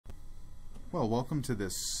Well, welcome to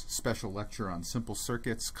this special lecture on simple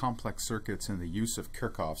circuits, complex circuits, and the use of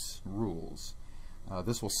Kirchoff's rules.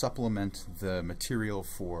 This will supplement the material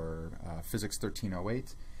for Physics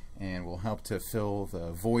 1308 and will help to fill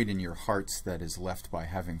the void in your hearts that is left by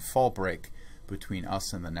having fall break between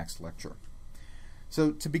us and the next lecture.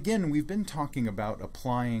 So to begin, we've been talking about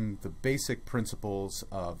applying the basic principles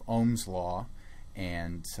of Ohm's law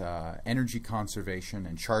and energy conservation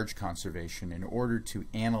and charge conservation in order to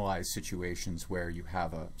analyze situations where you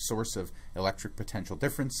have a source of electric potential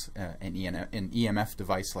difference, an EMF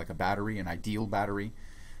device like a battery, an ideal battery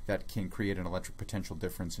that can create an electric potential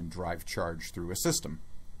difference and drive charge through a system.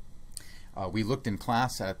 We looked in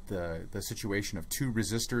class at the situation of two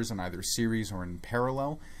resistors in either series or in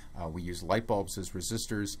parallel. We used light bulbs as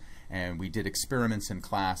resistors, and we did experiments in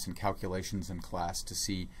class and calculations in class to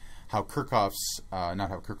see how Kirchoff's,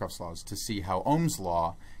 to see how Ohm's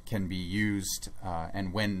law can be used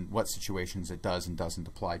and what situations it does and doesn't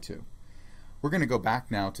apply to. We're going to go back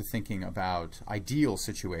now to thinking about ideal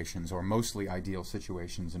situations, or mostly ideal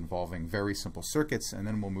situations involving very simple circuits, and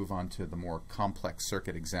then we'll move on to the more complex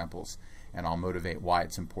circuit examples, and I'll motivate why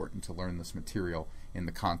it's important to learn this material in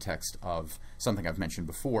the context of something I've mentioned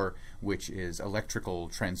before, which is electrical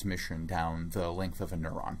transmission down the length of a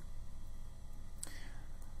neuron.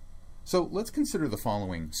 So let's consider the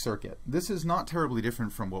following circuit. This is not terribly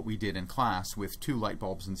different from what we did in class with two light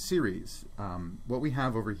bulbs in series. What we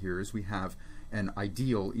have over here is we have an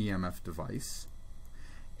ideal EMF device,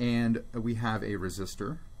 and we have a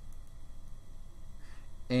resistor.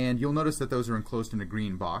 And you'll notice that those are enclosed in a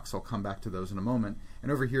green box. I'll come back to those in a moment.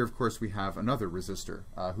 And over here, of course, we have another resistor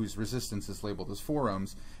whose resistance is labeled as 4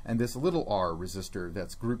 ohms, and this little r resistor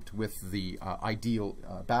that's grouped with the ideal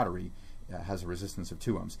battery has a resistance of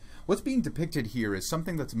 2 ohms. What's being depicted here is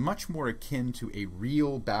something that's much more akin to a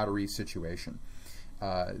real battery situation.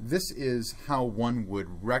 This is how one would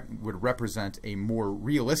represent a more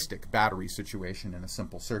realistic battery situation in a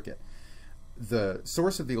simple circuit. The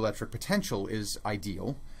source of the electric potential is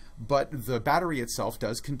ideal, but the battery itself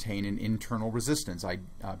does contain an internal resistance.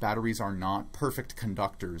 Batteries are not perfect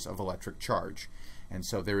conductors of electric charge. And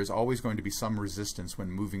so there is always going to be some resistance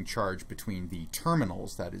when moving charge between the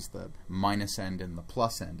terminals, that is the minus end and the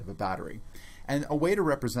plus end of a battery. And a way to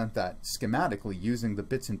represent that schematically using the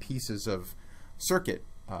bits and pieces of circuit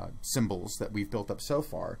symbols that we've built up so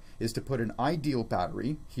far is to put an ideal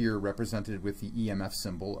battery, here represented with the EMF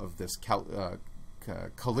symbol of this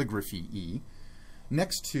calligraphy E,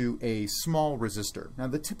 next to a small resistor. Now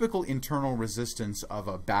the typical internal resistance of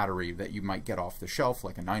a battery that you might get off the shelf,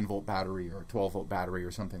 like a 9-volt battery or a 12-volt battery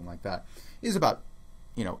or something like that, is about,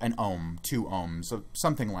 an ohm, 2 ohms,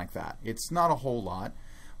 something like that. It's not a whole lot,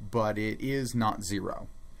 but it is not zero.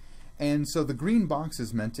 And so the green box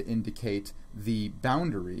is meant to indicate the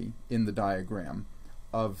boundary in the diagram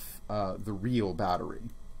of the real battery.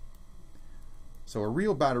 So a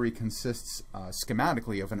real battery consists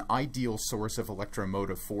schematically of an ideal source of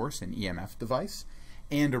electromotive force, an EMF device,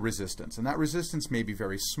 and a resistance. And that resistance may be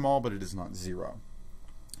very small, but it is not zero.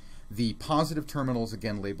 The positive terminal is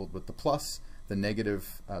again labeled with the plus. The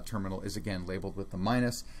negative terminal is again labeled with the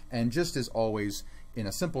minus. And just as always, in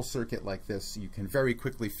a simple circuit like this, you can very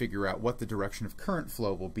quickly figure out what the direction of current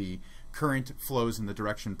flow will be. Current flows in the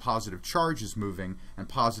direction positive charge is moving, and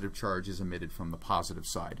positive charge is emitted from the positive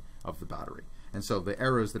side of the battery. And so the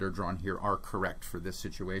arrows that are drawn here are correct for this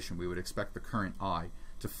situation. We would expect the current I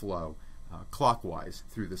to flow clockwise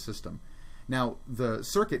through the system. Now, the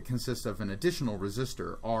circuit consists of an additional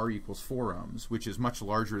resistor, R equals 4 ohms, which is much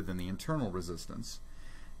larger than the internal resistance.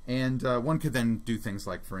 And one could then do things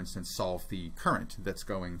like, for instance, solve the current that's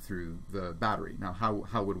going through the battery. Now,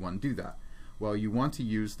 how would one do that? Well, you want to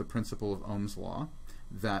use the principle of Ohm's law,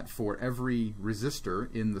 that for every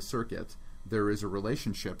resistor in the circuit, there is a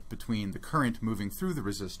relationship between the current moving through the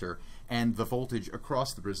resistor and the voltage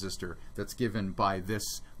across the resistor that's given by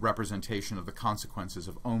this representation of the consequences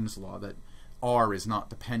of Ohm's law, that R is not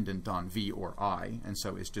dependent on V or I, and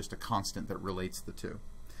so it's just a constant that relates the two.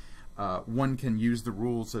 One can use the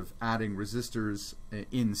rules of adding resistors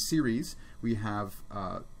in series. We have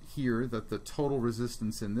here that the total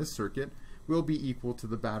resistance in this circuit will be equal to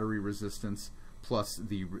the battery resistance plus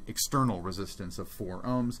the external resistance of 4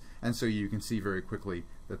 ohms, and so you can see very quickly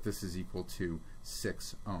that this is equal to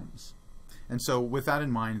 6 ohms. And so with that in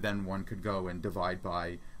mind, then one could go and divide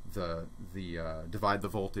by divide the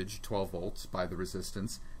voltage, 12 volts, by the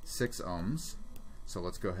resistance, 6 ohms. So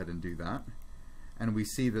let's go ahead and do that. And we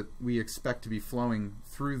see that we expect to be flowing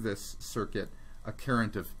through this circuit a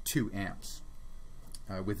current of 2 amps.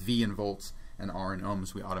 With V in volts and R in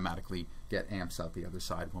ohms, we automatically get amps out the other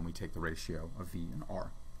side when we take the ratio of V and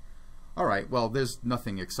R. All right, well, there's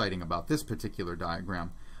nothing exciting about this particular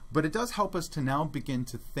diagram, but it does help us to now begin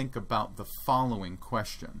to think about the following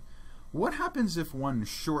question. What happens if one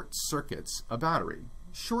short circuits a battery?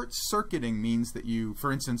 Short circuiting means that you,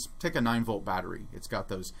 for instance, take a 9-volt battery. It's got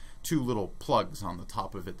those 2 little plugs on the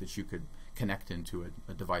top of it that you could connect into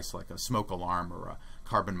a device like a smoke alarm or a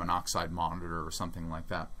carbon monoxide monitor or something like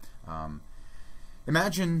that.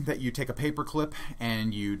 Imagine that you take a paper clip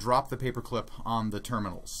and you drop the paper clip on the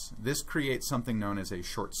terminals. This creates something known as a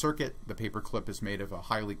short circuit. The paper clip is made of a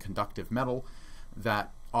highly conductive metal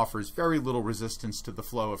that offers very little resistance to the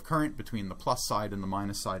flow of current between the plus side and the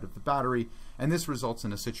minus side of the battery, and this results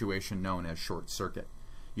in a situation known as short circuit.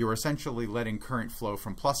 You are essentially letting current flow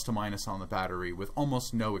from plus to minus on the battery with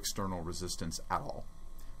almost no external resistance at all.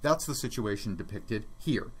 That's the situation depicted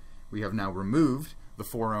here. We have now removed the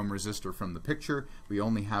 4 ohm resistor from the picture. We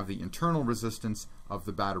only have the internal resistance of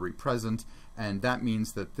the battery present, and that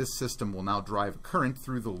means that this system will now drive current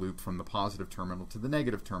through the loop from the positive terminal to the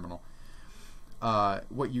negative terminal.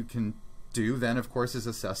 What you can do then, of course, is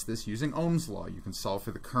assess this using Ohm's law. You can solve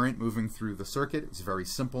for the current moving through the circuit. It's very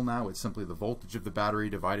simple now. It's simply the voltage of the battery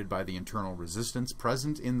divided by the internal resistance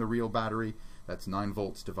present in the real battery. That's 9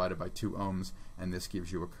 volts divided by 2 ohms, and this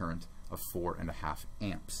gives you a current of 4.5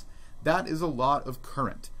 amps. That is a lot of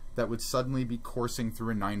current that would suddenly be coursing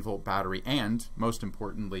through a 9-volt battery and, most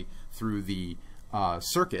importantly, through the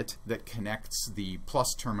circuit that connects the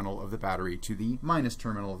plus terminal of the battery to the minus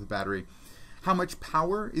terminal of the battery. How much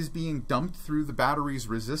power is being dumped through the battery's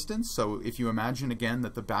resistance? So if you imagine again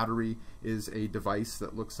that the battery is a device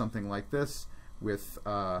that looks something like this with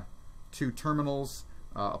 2 terminals,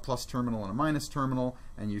 a plus terminal and a minus terminal,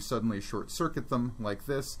 and you suddenly short circuit them like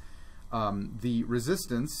this, the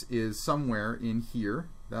resistance is somewhere in here.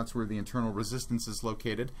 That's where the internal resistance is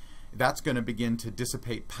located. That's going to begin to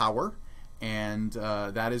dissipate power, and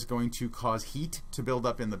that is going to cause heat to build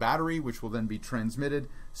up in the battery, which will then be transmitted.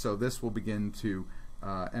 So this will begin to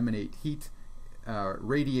emanate heat,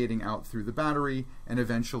 radiating out through the battery and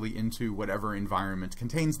eventually into whatever environment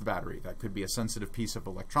contains the battery. That could be a sensitive piece of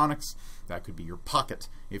electronics. That could be your pocket.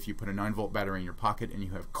 If you put a 9-volt battery in your pocket and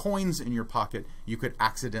you have coins in your pocket, you could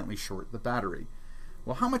accidentally short the battery.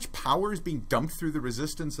 Well, how much power is being dumped through the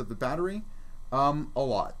resistance of the battery? A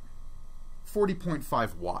lot.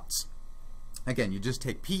 40.5 watts. Again, you just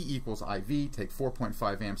take P equals IV, take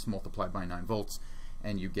 4.5 amps multiplied by 9 volts,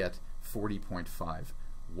 and you get 40.5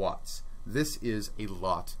 watts. This is a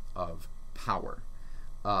lot of power.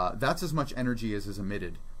 That's as much energy as is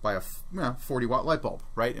emitted by a 40-watt light bulb,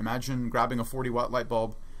 right? Imagine grabbing a 40-watt light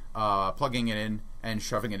bulb, plugging it in, and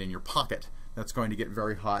shoving it in your pocket. That's going to get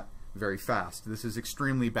very hot very fast. This is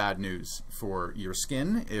extremely bad news for your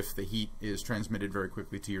skin if the heat is transmitted very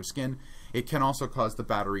quickly to your skin. It can also cause the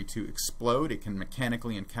battery to explode. It can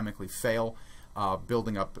mechanically and chemically fail,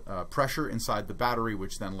 building up pressure inside the battery,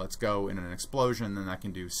 which then lets go in an explosion, and that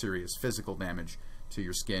can do serious physical damage to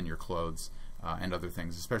your skin, your clothes, and other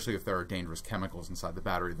things, especially if there are dangerous chemicals inside the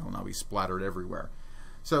battery. They'll now be splattered everywhere.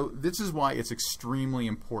 So this is why it's extremely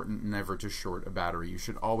important never to short a battery. You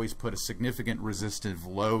should always put a significant resistive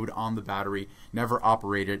load on the battery, never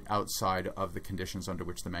operate it outside of the conditions under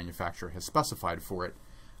which the manufacturer has specified for it.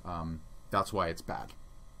 That's why it's bad.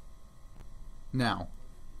 Now,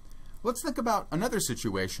 let's think about another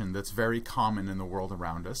situation that's very common in the world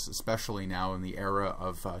around us, especially now in the era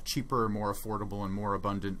of cheaper, more affordable, and more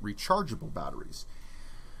abundant rechargeable batteries.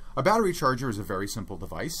 A battery charger is a very simple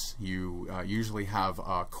device. You usually have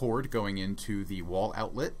a cord going into the wall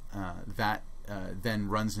outlet that then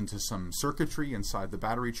runs into some circuitry inside the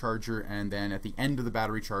battery charger, and then at the end of the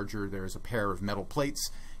battery charger there's a pair of metal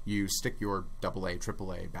plates. You stick your AA,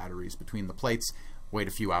 AAA batteries between the plates, wait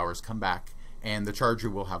a few hours, come back, and the charger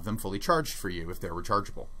will have them fully charged for you if they're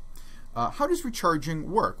rechargeable. How does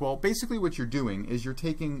recharging work? Well, basically what you're doing is you're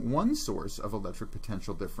taking one source of electric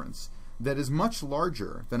potential difference that is much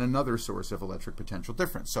larger than another source of electric potential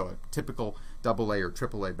difference. So a typical AA or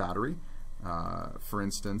AAA battery, for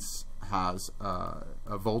instance, has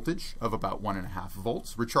a voltage of about 1.5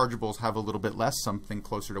 volts. Rechargeables have a little bit less, something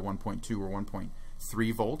closer to 1.2 or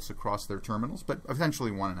 1.3 volts across their terminals, but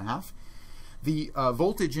eventually 1.5. The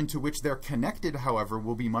voltage into which they're connected, however,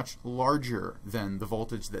 will be much larger than the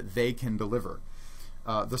voltage that they can deliver.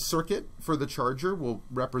 The circuit for the charger will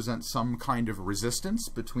represent some kind of resistance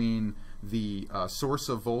between the source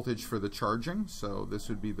of voltage for the charging. So this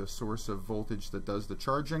would be the source of voltage that does the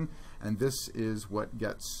charging, and this is what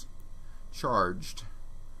gets charged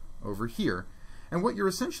over here. And what you're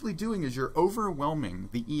essentially doing is you're overwhelming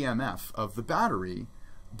the EMF of the battery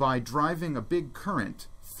by driving a big current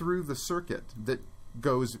through the circuit that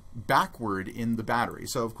goes backward in the battery.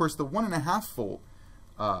 So of course the 1.5 volt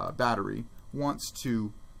battery wants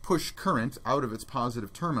to push current out of its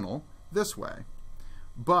positive terminal this way,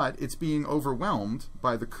 but it's being overwhelmed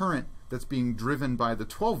by the current that's being driven by the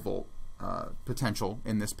 12 volt potential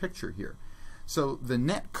in this picture here. So the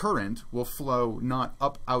net current will flow not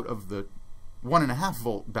up out of the 1.5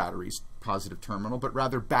 volt battery's positive terminal, but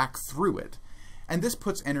rather back through it. And this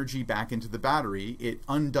puts energy back into the battery. It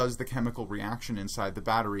undoes the chemical reaction inside the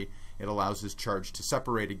battery. It allows this charge to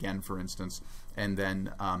separate again, for instance, and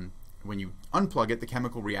then when you unplug it, the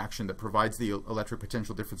chemical reaction that provides the electric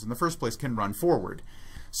potential difference in the first place can run forward.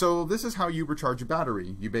 So this is how you recharge a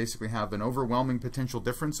battery. You basically have an overwhelming potential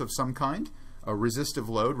difference of some kind, a resistive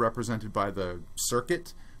load represented by the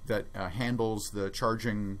circuit that handles the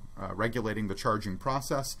charging, regulating the charging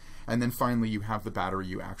process, and then finally you have the battery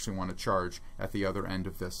you actually want to charge at the other end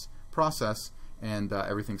of this process, and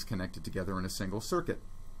everything's connected together in a single circuit.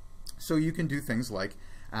 So you can do things like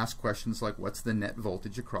ask questions like, what's the net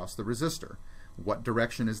voltage across the resistor? What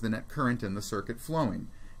direction is the net current in the circuit flowing?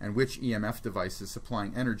 And which EMF device is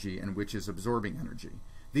supplying energy and which is absorbing energy?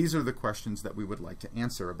 These are the questions that we would like to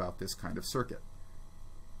answer about this kind of circuit.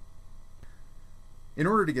 In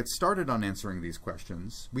order to get started on answering these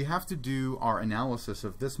questions, we have to do our analysis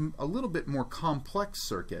of this a little bit more complex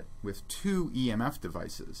circuit with 2 EMF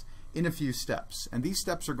devices in a few steps. And these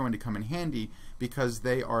steps are going to come in handy because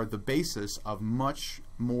they are the basis of much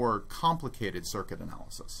more complicated circuit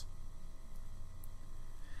analysis.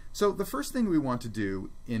 So the first thing we want to do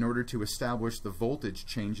in order to establish the voltage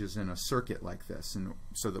changes in a circuit like this, and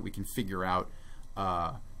so that we can figure out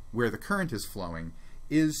where the current is flowing,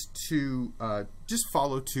 is to just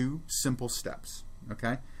follow 2 simple steps.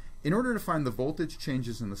 Okay? In order to find the voltage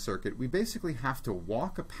changes in the circuit, we basically have to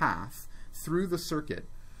walk a path through the circuit,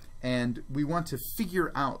 and we want to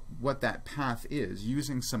figure out what that path is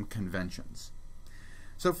using some conventions.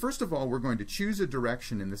 So first of all, we're going to choose a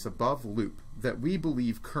direction in this above loop that we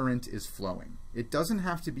believe current is flowing. It doesn't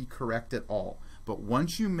have to be correct at all, but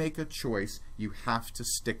once you make a choice, you have to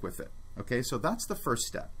stick with it. Okay, so that's the first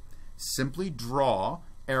step. Simply draw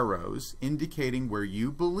arrows indicating where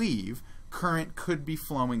you believe current could be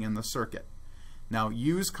flowing in the circuit. Now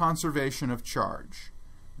use conservation of charge.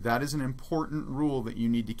 That is an important rule that you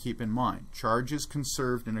need to keep in mind. Charge is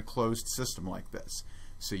conserved in a closed system like this.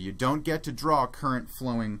 So you don't get to draw current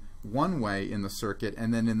flowing one way in the circuit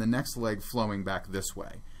and then in the next leg flowing back this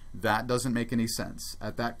way. That doesn't make any sense.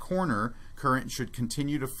 At that corner, current should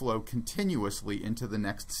continue to flow continuously into the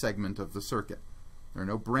next segment of the circuit. There are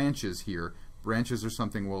no branches here. Branches are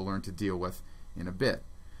something we'll learn to deal with in a bit.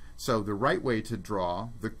 So the right way to draw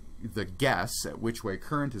the guess at which way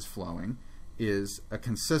current is flowing is a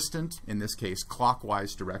consistent, in this case,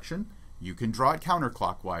 clockwise direction. You can draw it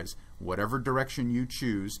counterclockwise. Whatever direction you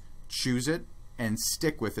choose it and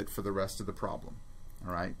stick with it for the rest of the problem.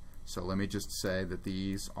 All right? So let me just say that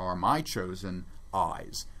these are my chosen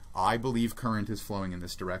I's. I believe current is flowing in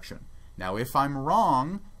this direction. Now, if I'm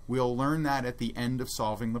wrong, we'll learn that at the end of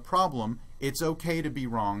solving the problem. It's okay to be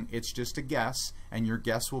wrong. It's just a guess, and your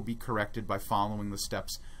guess will be corrected by following the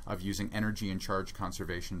steps of using energy and charge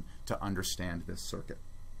conservation to understand this circuit.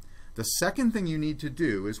 The second thing you need to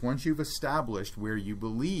do is, once you've established where you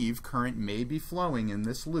believe current may be flowing in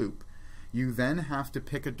this loop, you then have to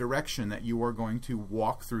pick a direction that you are going to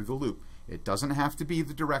walk through the loop. It doesn't have to be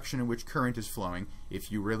the direction in which current is flowing.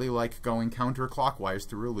 If you really like going counterclockwise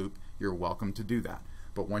through a loop, you're welcome to do that.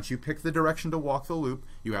 But once you pick the direction to walk the loop,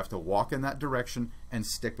 you have to walk in that direction and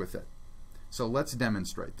stick with it. So let's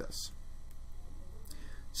demonstrate this.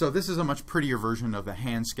 So this is a much prettier version of the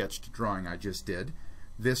hand-sketched drawing I just did.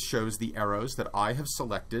 This shows the arrows that I have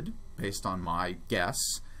selected based on my guess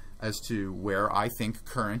as to where I think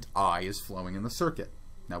current I is flowing in the circuit.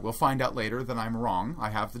 Now we'll find out later that I'm wrong.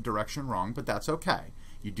 I have the direction wrong, but that's okay.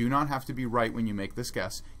 You do not have to be right when you make this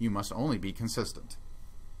guess. You must only be consistent.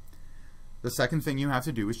 The second thing you have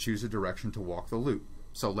to do is choose a direction to walk the loop.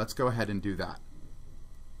 So let's go ahead and do that.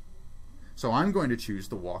 So I'm going to choose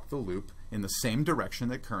to walk the loop in the same direction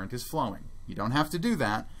that current is flowing. You don't have to do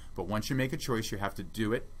that, but once you make a choice, you have to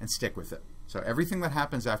do it and stick with it. So everything that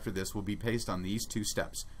happens after this will be based on these 2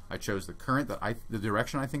 steps. I chose the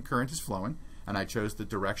direction I think current is flowing, and I chose the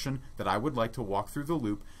direction that I would like to walk through the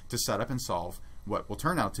loop to set up and solve what will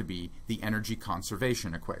turn out to be the energy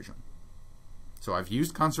conservation equation. So I've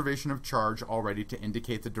used conservation of charge already to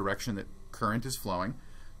indicate the direction that current is flowing.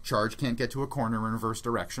 Charge can't get to a corner in reverse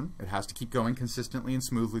direction. It has to keep going consistently and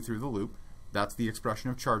smoothly through the loop. That's the expression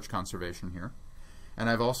of charge conservation here. And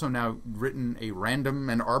I've also now written a random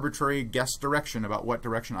and arbitrary guess direction about what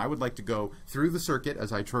direction I would like to go through the circuit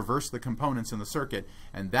as I traverse the components in the circuit,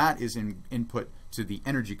 and that is input to the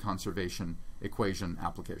energy conservation equation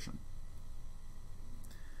application.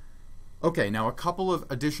 Okay, now a couple of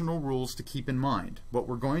additional rules to keep in mind. What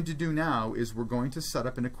we're going to do now is we're going to set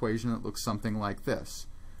up an equation that looks something like this.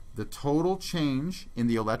 The total change in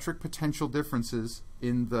the electric potential differences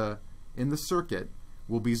in the circuit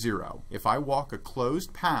will be 0. If I walk a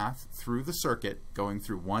closed path through the circuit, going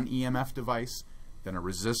through one EMF device, then a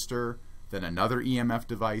resistor, then another EMF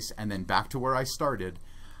device, and then back to where I started,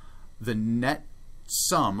 the net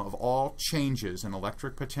sum of all changes in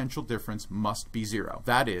electric potential difference must be 0.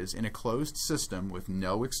 That is, in a closed system with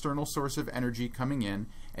no external source of energy coming in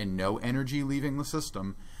and no energy leaving the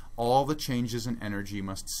system, all the changes in energy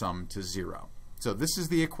must sum to 0. So this is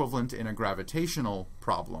the equivalent in a gravitational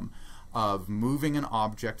problem of moving an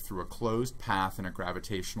object through a closed path in a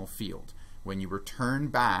gravitational field. When you return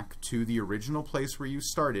back to the original place where you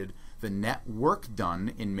started, the net work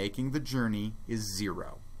done in making the journey is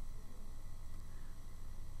 0.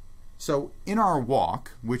 So in our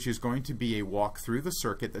walk, which is going to be a walk through the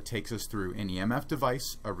circuit that takes us through an EMF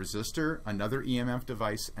device, a resistor, another EMF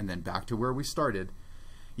device, and then back to where we started,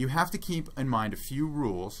 you have to keep in mind a few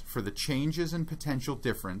rules for the changes in potential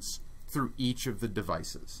difference through each of the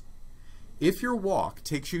devices. If your walk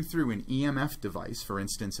takes you through an EMF device, for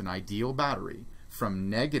instance an ideal battery, from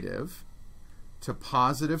negative to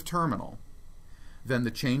positive terminal, then the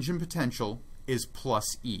change in potential is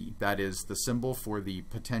plus E. That is, the symbol for the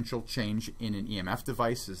potential change in an EMF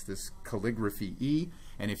device is this calligraphy E,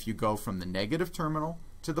 and if you go from the negative terminal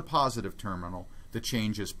to the positive terminal, the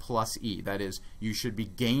change is plus E. That is, you should be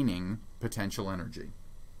gaining potential energy.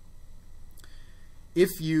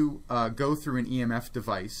 If you go through an EMF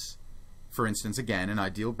device, for instance, again, an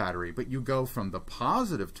ideal battery, but you go from the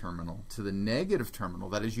positive terminal to the negative terminal,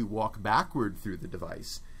 that is, you walk backward through the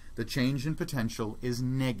device, the change in potential is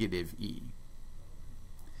negative E.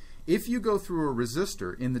 If you go through a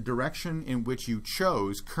resistor in the direction in which you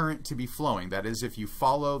chose current to be flowing, that is, if you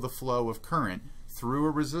follow the flow of current through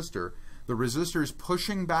a resistor, the resistor is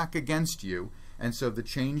pushing back against you, and so the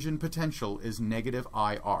change in potential is negative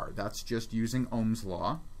IR. That's just using Ohm's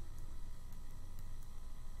law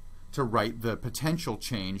to write the potential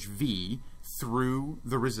change V through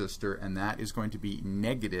the resistor, and that is going to be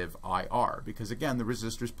negative IR, because again the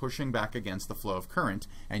resistor is pushing back against the flow of current,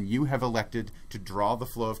 and you have elected to draw the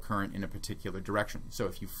flow of current in a particular direction. So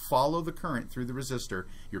if you follow the current through the resistor,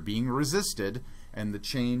 you're being resisted, and the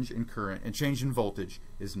change in current and change in voltage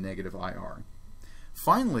is negative IR.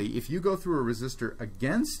 Finally, if you go through a resistor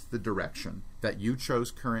against the direction that you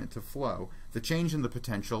chose current to flow, the change in the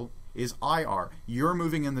potential is IR. You're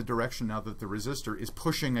moving in the direction now that the resistor is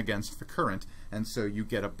pushing against the current, and so you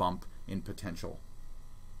get a bump in potential.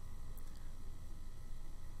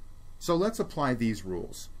 So let's apply these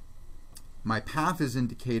rules. My path is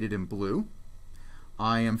indicated in blue.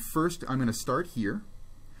 I'm going to start here,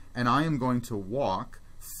 and I am going to walk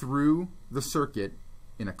through the circuit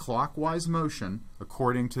in a clockwise motion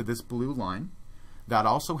according to this blue line. That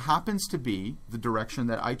also happens to be the direction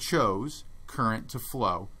that I chose current to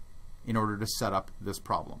flow in order to set up this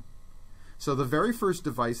problem. So the very first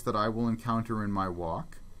device that I will encounter in my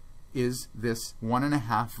walk is this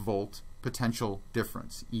 1.5 volt potential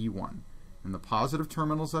difference, E1. And the positive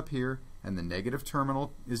terminal is up here, and the negative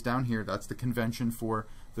terminal is down here. That's the convention for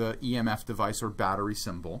the EMF device or battery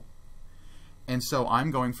symbol. And so I'm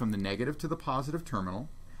going from the negative to the positive terminal,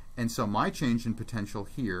 and so my change in potential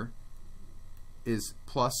here is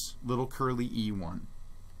plus little curly E1.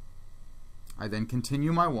 I then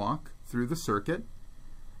continue my walk through the circuit,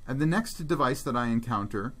 and the next device that I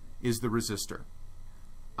encounter is the resistor.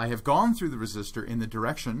 I have gone through the resistor in the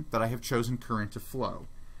direction that I have chosen current to flow,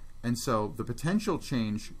 and so the potential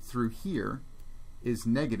change through here is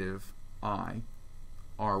negative I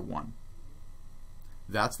R1.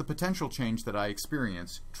 That's the potential change that I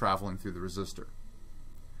experience traveling through the resistor.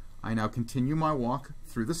 I now continue my walk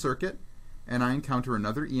through the circuit, and I encounter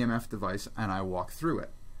another EMF device, and I walk through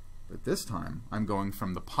it. But this time, I'm going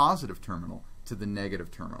from the positive terminal to the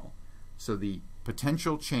negative terminal. So the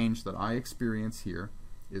potential change that I experience here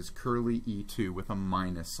is curly E2 with a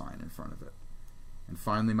minus sign in front of it. And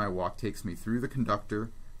finally, my walk takes me through the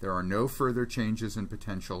conductor. There are no further changes in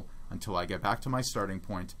potential until I get back to my starting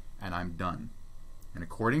point, and I'm done. And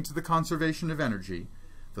according to the conservation of energy,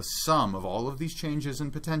 the sum of all of these changes in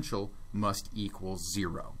potential must equal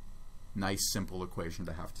 0. Nice, simple equation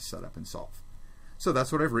to have to set up and solve. So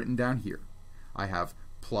that's what I've written down here. I have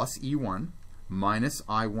plus E1 minus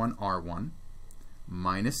I1R1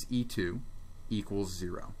 minus E2 equals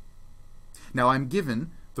 0. Now I'm given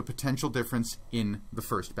the potential difference in the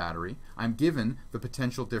first battery. I'm given the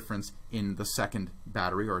potential difference in the second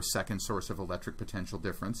battery, or second source of electric potential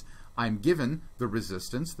difference. I'm given the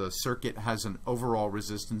resistance. The circuit has an overall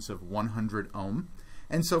resistance of 100 ohm.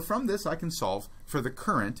 And so from this I can solve for the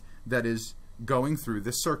current that is going through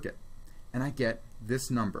this circuit. And I get this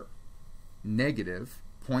number, negative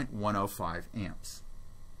 0.105 amps.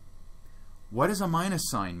 What does a minus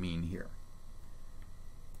sign mean here?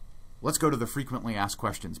 Let's go to the frequently asked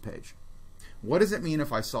questions page. What does it mean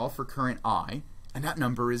if I solve for current I and that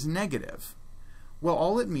number is negative? Well,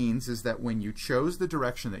 all it means is that when you chose the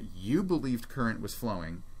direction that you believed current was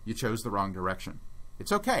flowing, you chose the wrong direction.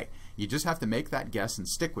 It's okay. You just have to make that guess and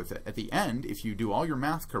stick with it. At the end, if you do all your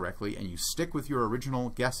math correctly and you stick with your original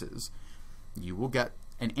guesses, you will get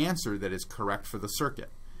an answer that is correct for the circuit.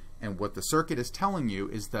 And what the circuit is telling you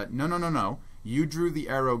is that no, you drew the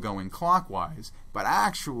arrow going clockwise, but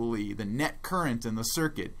actually the net current in the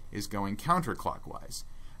circuit is going counterclockwise.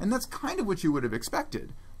 And that's kind of what you would have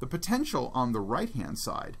expected. The potential on the right-hand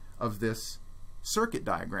side of this circuit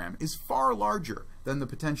diagram is far larger than the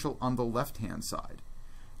potential on the left-hand side.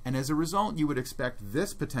 And as a result, you would expect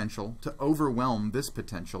this potential to overwhelm this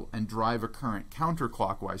potential and drive a current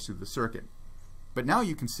counterclockwise through the circuit. But now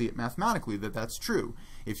you can see it mathematically that that's true.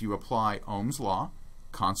 If you apply Ohm's law,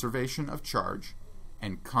 conservation of charge,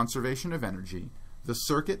 and conservation of energy, the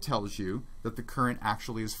circuit tells you that the current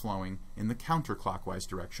actually is flowing in the counterclockwise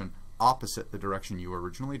direction, opposite the direction you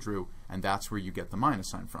originally drew, and that's where you get the minus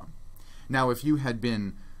sign from. Now, if you had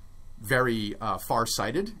been very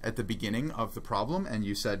far-sighted at the beginning of the problem and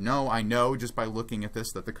you said, no, I know just by looking at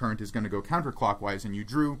this that the current is going to go counterclockwise, and you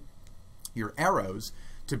drew your arrows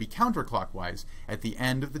to be counterclockwise, at the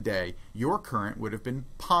end of the day, your current would have been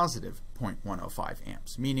positive 0.105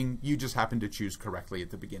 amps, meaning you just happened to choose correctly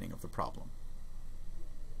at the beginning of the problem.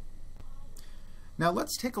 Now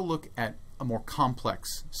let's take a look at a more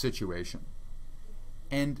complex situation.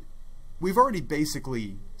 And we've already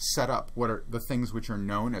basically set up what are the things which are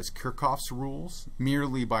known as Kirchoff's rules,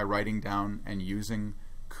 merely by writing down and using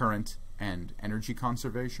current and energy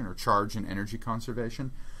conservation, or charge and energy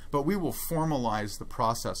conservation. But we will formalize the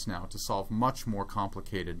process now to solve much more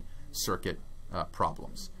complicated circuit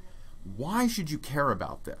problems. Why should you care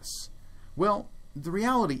about this? Well, the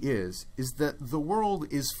reality is that the world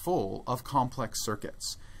is full of complex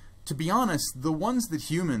circuits. To be honest, the ones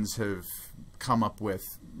that humans have come up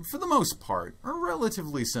with, for the most part, are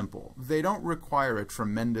relatively simple. They don't require a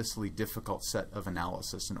tremendously difficult set of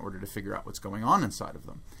analysis in order to figure out what's going on inside of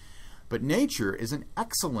them. But nature is an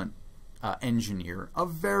excellent engineer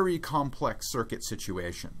of very complex circuit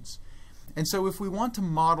situations. And so if we want to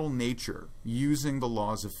model nature using the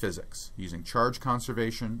laws of physics, using charge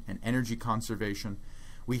conservation and energy conservation,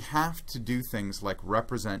 we have to do things like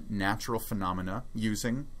represent natural phenomena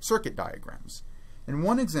using circuit diagrams. And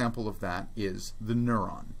one example of that is the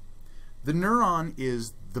neuron. The neuron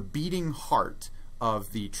is the beating heart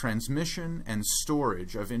of the transmission and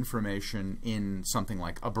storage of information in something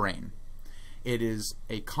like a brain. It is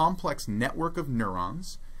a complex network of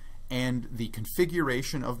neurons, and the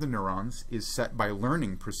configuration of the neurons is set by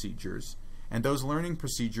learning procedures, and those learning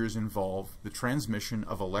procedures involve the transmission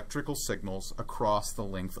of electrical signals across the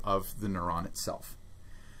length of the neuron itself.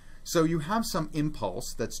 So you have some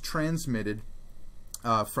impulse that's transmitted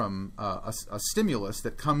from a stimulus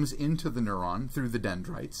that comes into the neuron through the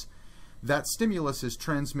dendrites. That stimulus is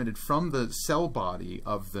transmitted from the cell body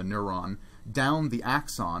of the neuron down the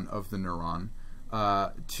axon of the neuron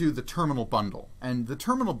to the terminal bundle. And the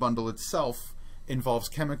terminal bundle itself involves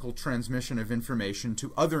chemical transmission of information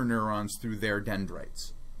to other neurons through their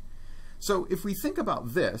dendrites. So if we think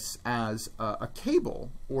about this as a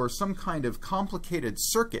cable or some kind of complicated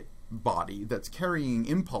circuit body that's carrying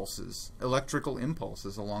impulses, electrical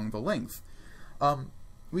impulses along the length,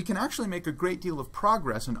 we can actually make a great deal of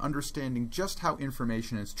progress in understanding just how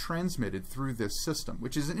information is transmitted through this system,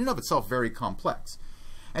 which is in and of itself very complex.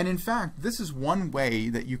 And in fact, this is one way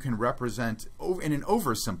that you can represent, in an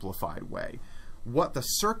oversimplified way, what the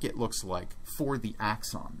circuit looks like for the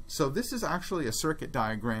axon. So this is actually a circuit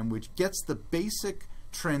diagram which gets the basic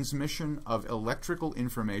transmission of electrical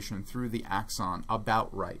information through the axon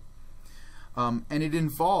about right. And it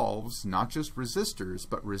involves not just resistors,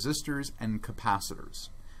 but resistors and capacitors.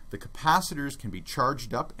 The capacitors can be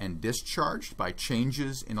charged up and discharged by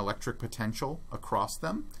changes in electric potential across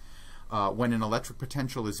them. When an electric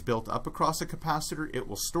potential is built up across a capacitor, it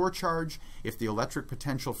will store charge. If the electric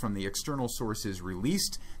potential from the external source is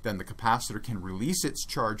released, then the capacitor can release its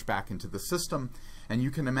charge back into the system. And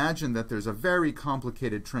you can imagine that there's a very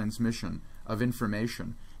complicated transmission of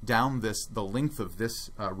information down the length of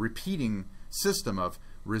this repeating system of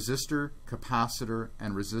resistor, capacitor,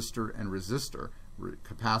 and resistor, and resistor.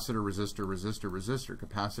 Capacitor, resistor, resistor, resistor,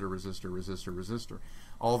 capacitor, resistor, resistor, resistor,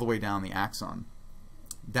 all the way down the axon,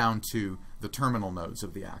 down to the terminal nodes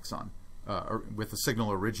of the axon, with the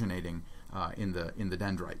signal originating in the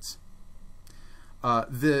dendrites.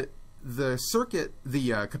 The circuit, the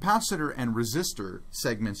capacitor and resistor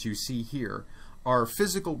segments you see here are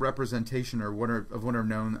physical representation of what are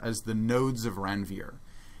known as the nodes of Ranvier.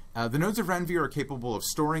 The nodes of Ranvier are capable of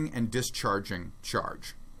storing and discharging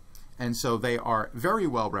charge, and so they are very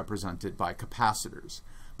well represented by capacitors.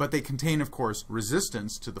 But they contain, of course,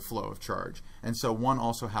 resistance to the flow of charge, and so one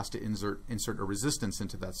also has to insert a resistance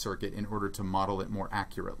into that circuit in order to model it more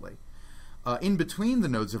accurately. In between the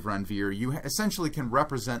nodes of Ranvier, you essentially can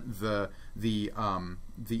represent the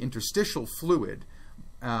interstitial fluid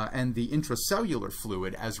and the intracellular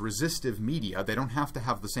fluid as resistive media. They don't have to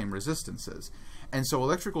have the same resistances. And so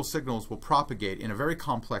electrical signals will propagate in a very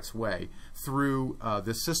complex way through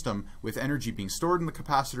this system, with energy being stored in the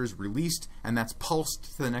capacitors, released, and that's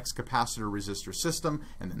pulsed to the next capacitor resistor system,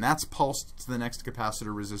 and then that's pulsed to the next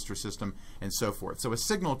capacitor resistor system, and so forth. So a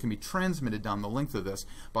signal can be transmitted down the length of this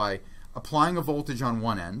by applying a voltage on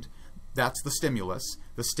one end. That's the stimulus.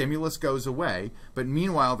 The stimulus goes away, but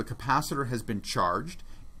meanwhile the capacitor has been charged.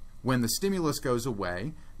 When the stimulus goes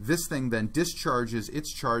away, this thing then discharges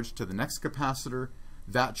its charge to the next capacitor.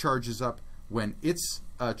 That charges up. When its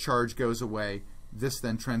charge goes away, this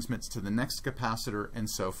then transmits to the next capacitor, and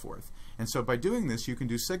so forth. And so by doing this, you can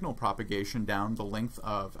do signal propagation down the length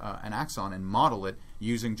of an axon and model it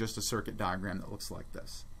using just a circuit diagram that looks like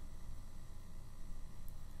this.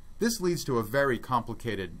 This leads to a very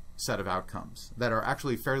complicated set of outcomes that are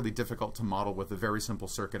actually fairly difficult to model with the very simple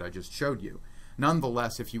circuit I just showed you.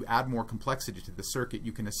 Nonetheless, if you add more complexity to the circuit,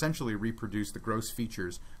 you can essentially reproduce the gross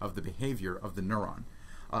features of the behavior of the neuron.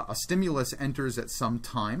 A stimulus enters at some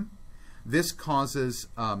time. This causes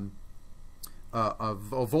a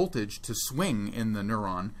voltage to swing in the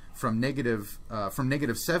neuron from negative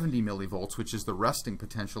 70 millivolts, which is the resting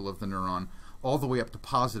potential of the neuron, all the way up to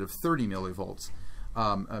positive 30 millivolts.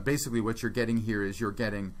 Basically what you're getting here is you're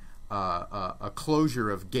getting a closure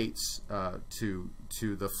of gates to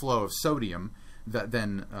the flow of sodium, that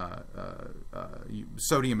then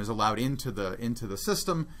sodium is allowed into the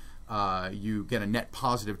system. You get a net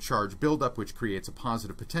positive charge buildup, which creates a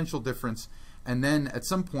positive potential difference, and then at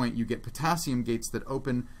some point you get potassium gates that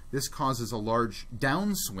open. This causes a large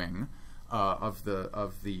downswing of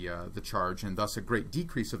the charge, and thus a great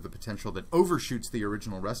decrease of the potential that overshoots the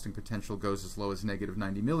original resting potential, goes as low as negative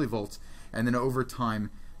 90 millivolts, and then over time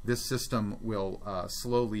this system will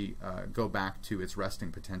slowly go back to its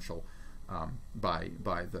resting potential by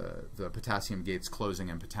the potassium gates closing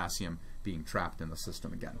and potassium being trapped in the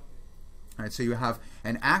system again. All right, so you have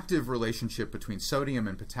an active relationship between sodium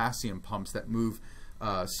and potassium pumps that move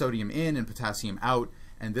sodium in and potassium out,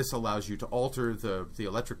 and this allows you to alter the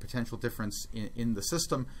electric potential difference in the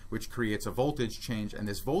system, which creates a voltage change, and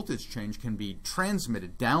this voltage change can be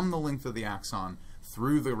transmitted down the length of the axon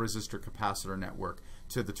through the resistor capacitor network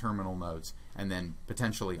to the terminal nodes, and then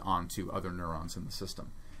potentially onto other neurons in the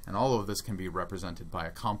system. And all of this can be represented by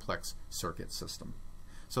a complex circuit system.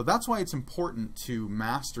 So that's why it's important to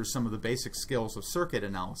master some of the basic skills of circuit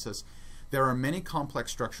analysis. There are many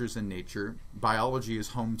complex structures in nature. Biology is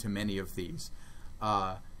home to many of these.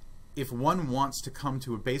 If one wants to come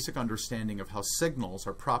to a basic understanding of how signals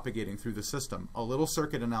are propagating through the system, a little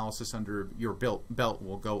circuit analysis under your belt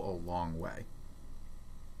will go a long way.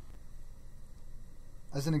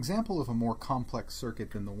 As an example of a more complex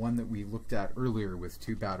circuit than the one that we looked at earlier with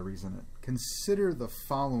two batteries in it, consider the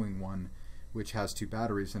following one, which has two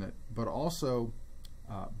batteries in it, but also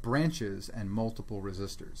branches and multiple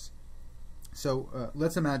resistors. So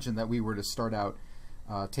let's imagine that we were to start out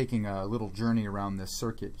taking a little journey around this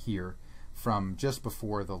circuit here from just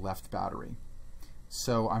before the left battery.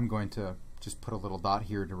 So I'm going to just put a little dot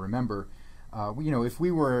here to remember. You know, if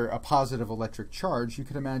we were a positive electric charge, you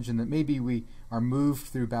could imagine that maybe we are moved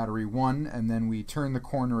through battery 1, and then we turn the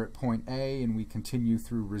corner at point A, and we continue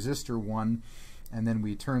through resistor 1, and then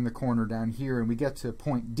we turn the corner down here, and we get to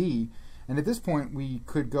point D. And at this point, we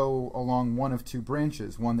could go along one of two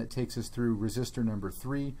branches, one that takes us through resistor number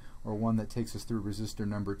 3, or one that takes us through resistor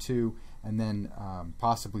number 2, and then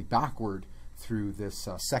possibly backward through this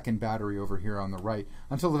second battery over here on the right,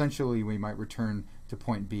 until eventually we might return to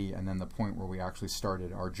point B, and then the point where we actually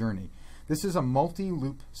started our journey. This is a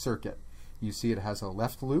multi-loop circuit. You see it has a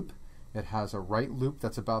left loop, it has a right loop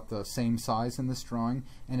that's about the same size in this drawing,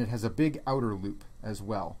 and it has a big outer loop as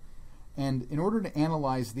well. And in order to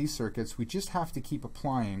analyze these circuits, we just have to keep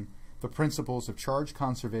applying the principles of charge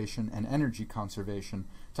conservation and energy conservation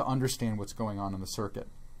to understand what's going on in the circuit.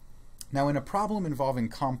 Now, in a problem involving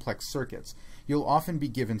complex circuits, you'll often be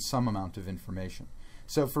given some amount of information.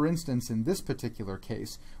 So, for instance, in this particular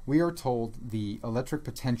case, we are told the electric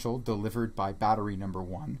potential delivered by battery number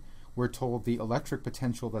 1. We're told the electric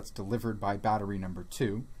potential that's delivered by battery number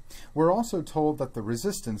 2. We're also told that the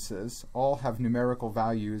resistances all have numerical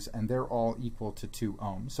values and they're all equal to 2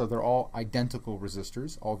 ohms. So they're all identical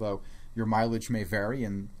resistors, although your mileage may vary.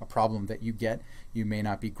 In a problem that you get, you may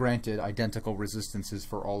not be granted identical resistances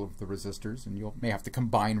for all of the resistors, and you may have to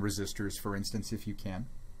combine resistors, for instance, if you can.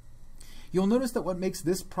 You'll notice that what makes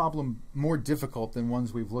this problem more difficult than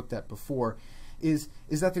ones we've looked at before is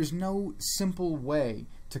that there's no simple way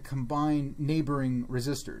to combine neighboring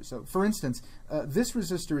resistors. So, for instance, this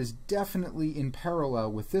resistor is definitely in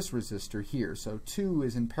parallel with this resistor here. So 2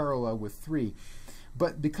 is in parallel with 3.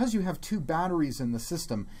 But because you have 2 batteries in the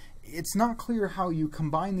system, it's not clear how you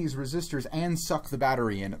combine these resistors and suck the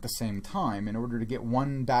battery in at the same time in order to get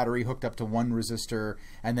one battery hooked up to one resistor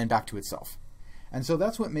and then back to itself. And so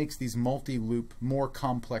that's what makes these multi-loop, more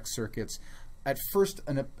complex circuits at first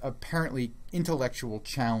an apparently intellectual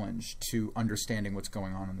challenge to understanding what's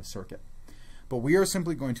going on in the circuit. But we are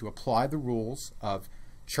simply going to apply the rules of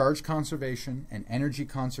charge conservation and energy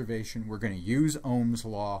conservation. We're going to use Ohm's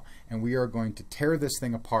law, and we are going to tear this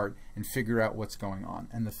thing apart and figure out what's going on.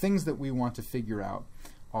 And the things that we want to figure out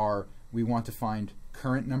are, we want to find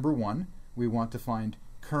current number 1, we want to find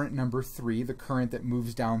current number 3, the current that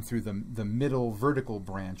moves down through the middle vertical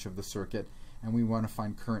branch of the circuit, and we want to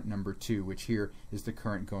find current number 2, which here is the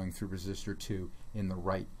current going through resistor 2 in the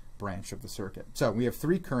right branch of the circuit. So we have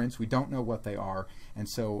 3 currents, we don't know what they are, and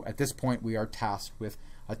so at this point we are tasked with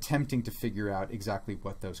attempting to figure out exactly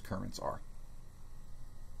what those currents are.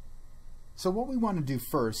 So what we want to do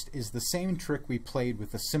first is the same trick we played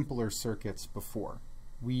with the simpler circuits before.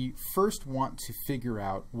 We first want to figure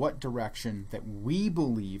out what direction that we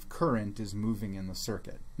believe current is moving in the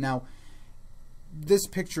circuit. Now, this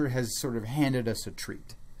picture has sort of handed us a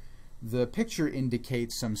treat. The picture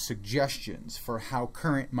indicates some suggestions for how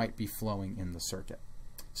current might be flowing in the circuit.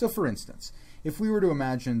 So for instance, if we were to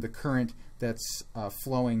imagine the current that's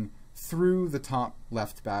flowing through the top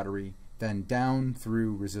left battery, then down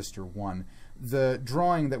through resistor 1, the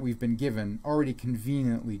drawing that we've been given already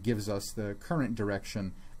conveniently gives us the current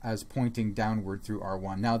direction as pointing downward through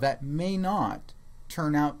R1. Now that may not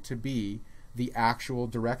turn out to be the actual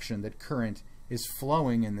direction that current is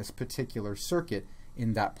flowing in this particular circuit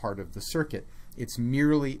in that part of the circuit. It's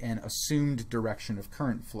merely an assumed direction of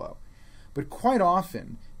current flow. But quite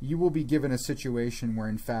often you will be given a situation where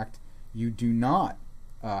in fact you do not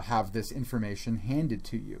have this information handed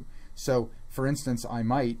to you. So for instance, I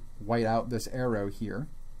might white out this arrow here,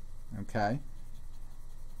 okay?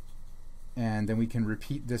 And then we can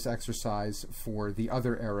repeat this exercise for the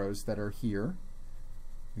other arrows that are here.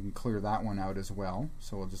 We can clear that one out as well.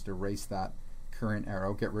 So we'll just erase that current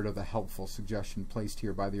arrow, get rid of the helpful suggestion placed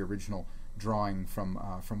here by the original drawing from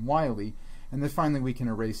Wiley, and then finally we can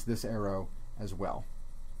erase this arrow as well.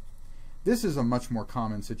 This is a much more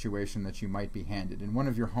common situation that you might be handed. In one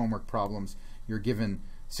of your homework problems, you're given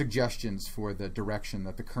suggestions for the direction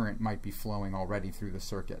that the current might be flowing already through the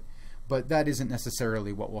circuit. But that isn't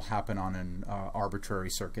necessarily what will happen on an arbitrary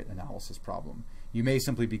circuit analysis problem. You may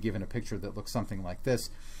simply be given a picture that looks something like this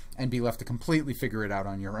and be left to completely figure it out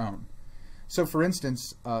on your own. So for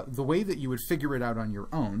instance, the way that you would figure it out on your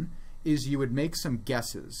own is you would make some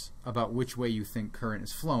guesses about which way you think current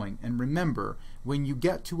is flowing. And remember, when you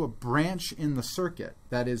get to a branch in the circuit,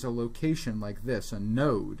 that is a location like this, a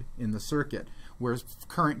node in the circuit, where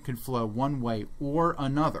current can flow one way or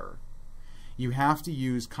another, you have to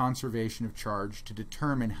use conservation of charge to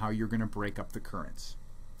determine how you're going to break up the currents.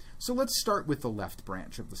 So let's start with the left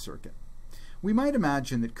branch of the circuit. We might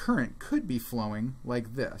imagine that current could be flowing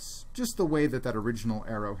like this, just the way that that original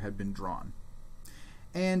arrow had been drawn.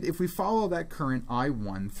 And if we follow that current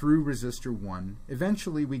I1 through resistor 1,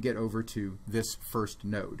 eventually we get over to this first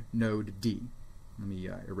node, node D. Let me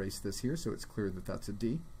erase this here so it's clear that that's a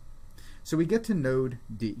D. So we get to node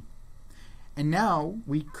D. And now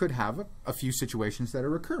we could have a few situations that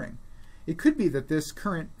are occurring. It could be that this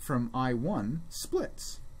current from I1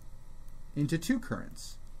 splits into 2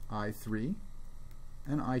 currents, I3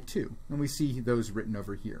 and I2. And we see those written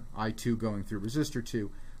over here, I2 going through resistor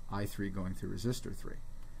 2, I3 going through resistor 3.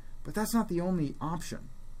 But that's not the only option.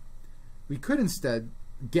 We could instead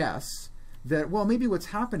guess that, well, maybe what's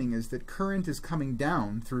happening is that current is coming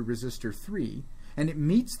down through resistor 3, and it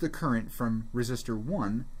meets the current from resistor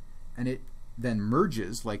 1, and it then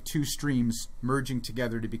merges, like two streams merging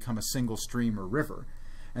together to become a single stream or river.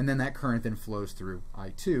 And then that current then flows through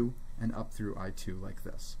I2 and up through I2 like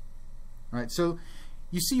this. All right, so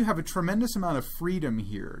you see you have a tremendous amount of freedom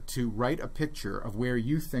here to write a picture of where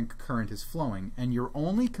you think current is flowing, and your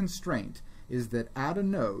only constraint is that at a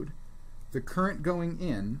node, the current going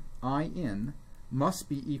in, I in, must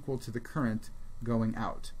be equal to the current going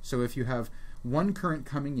out. So if you have one current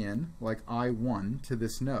coming in, like I1 to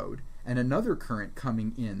this node, and another current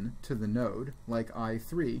coming in to the node, like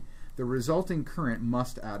I3, the resulting current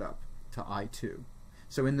must add up to I2.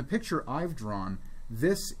 So in the picture I've drawn,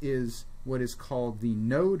 this is what is called the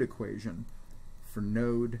node equation for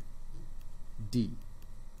node D.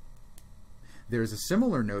 There's a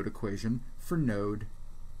similar node equation for node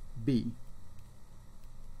B.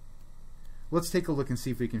 Let's take a look and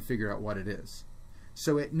see if we can figure out what it is.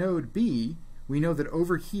 So at node B, we know that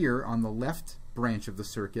over here on the left branch of the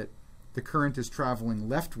circuit, the current is traveling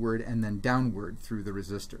leftward and then downward through the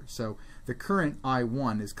resistor. So the current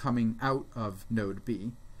I1 is coming out of node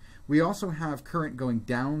B. We also have current going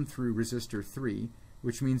down through resistor 3,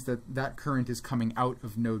 which means that that current is coming out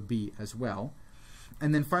of node B as well.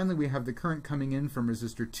 And then finally we have the current coming in from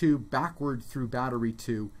resistor 2 backward through battery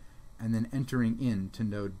 2 and then entering into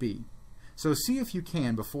node B. So see if you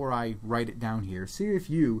can, before I write it down here, see if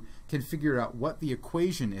you can figure out what the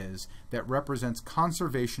equation is that represents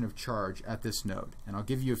conservation of charge at this node. And I'll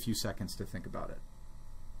give you a few seconds to think about it.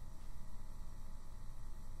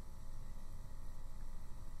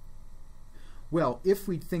 Well, if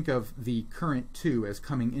we think of the current 2 as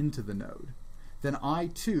coming into the node, then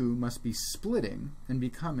I2 must be splitting and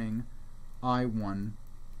becoming I1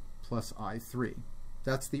 plus I3.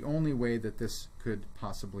 That's the only way that this could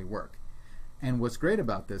possibly work. And what's great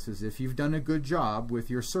about this is if you've done a good job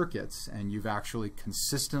with your circuits and you've actually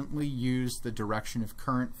consistently used the direction of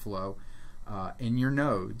current flow in your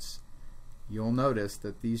nodes, you'll notice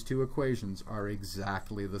that these two equations are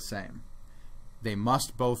exactly the same. They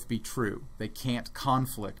must both be true. They can't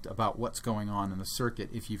conflict about what's going on in the circuit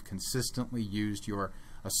if you've consistently used your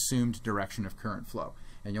assumed direction of current flow.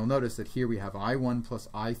 And you'll notice that here we have I1 plus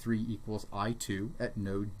I3 equals I2 at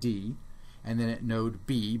node D. And then at node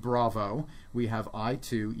B, bravo, we have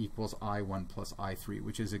I2 equals I1 plus I3,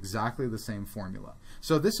 which is exactly the same formula.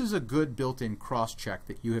 So this is a good built-in cross-check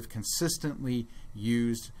that you have consistently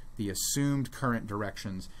used the assumed current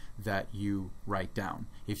directions that you write down.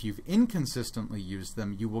 If you've inconsistently used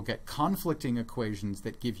them, you will get conflicting equations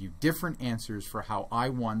that give you different answers for how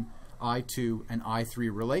I1, I2, and I3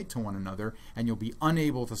 relate to one another, and you'll be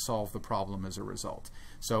unable to solve the problem as a result.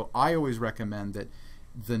 So I always recommend that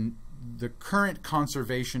the current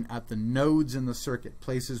conservation at the nodes in the circuit,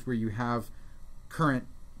 places where you have current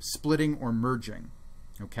splitting or merging,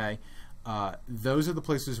 okay, those are the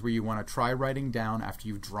places where you want to try writing down, after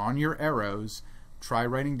you've drawn your arrows, try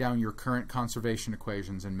writing down your current conservation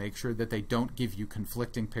equations and make sure that they don't give you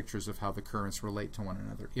conflicting pictures of how the currents relate to one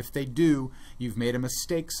another. If they do, you've made a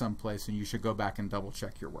mistake someplace and you should go back and double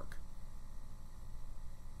check your work.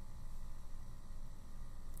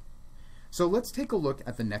 So let's take a look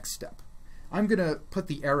at the next step. I'm going to put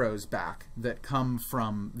the arrows back that come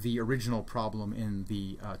from the original problem in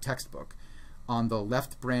the textbook. On the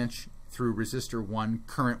left branch through resistor 1,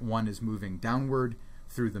 current 1 is moving downward.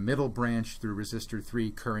 Through the middle branch through resistor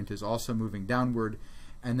 3, current is also moving downward.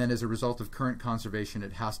 And then as a result of current conservation,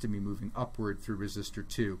 it has to be moving upward through resistor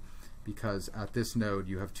 2, because at this node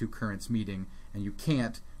you have two currents meeting, and you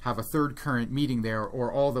can't have a third current meeting there,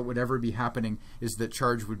 or all that would ever be happening is that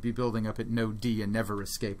charge would be building up at node D and never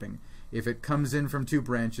escaping. If it comes in from two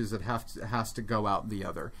branches, it has to go out the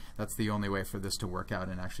other. That's the only way for this to work out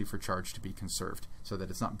and actually for charge to be conserved, so that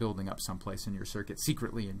it's not building up someplace in your circuit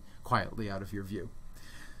secretly and quietly out of your view.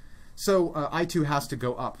 So I2 has to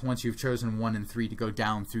go up once you've chosen 1 and 3 to go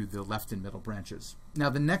down through the left and middle branches. Now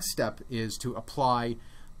the next step is to apply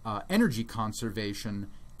energy conservation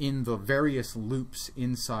in the various loops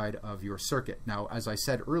inside of your circuit. Now, as I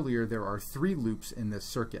said earlier, there are 3 loops in this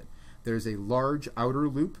circuit. There's a large outer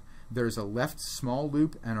loop, there's a left small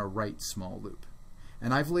loop, and a right small loop.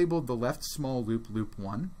 And I've labeled the left small loop loop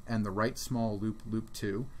 1 and the right small loop loop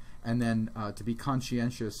 2. And then to be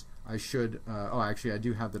conscientious, I should, oh actually I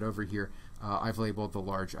do have that over here, I've labeled the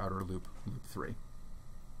large outer loop loop 3.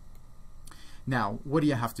 Now, what do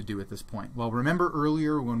you have to do at this point? Well, remember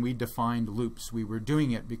earlier when we defined loops, we were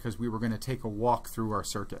doing it because we were going to take a walk through our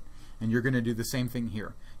circuit. And you're going to do the same thing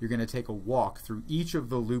here. You're going to take a walk through each of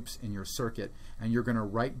the loops in your circuit, and you're going to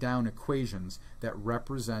write down equations that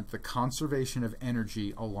represent the conservation of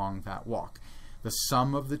energy along that walk. The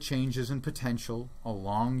sum of the changes in potential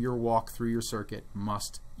along your walk through your circuit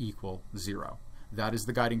must equal 0. That is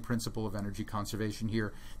the guiding principle of energy conservation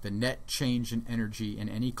here. The net change in energy in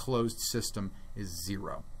any closed system is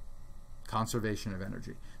 0. Conservation of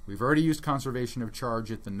energy. We've already used conservation of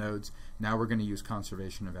charge at the nodes. Now we're going to use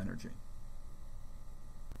conservation of energy.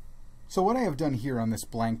 So what I have done here on this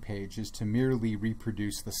blank page is to merely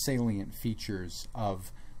reproduce the salient features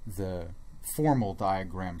of the formal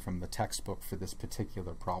diagram from the textbook for this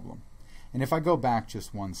particular problem. And if I go back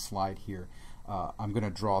just one slide here, I'm going to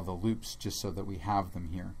draw the loops just so that we have them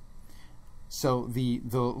here. So the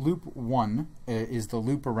loop 1 is the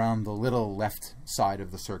loop around the little left side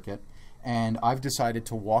of the circuit, and I've decided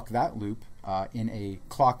to walk that loop in a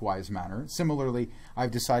clockwise manner. Similarly,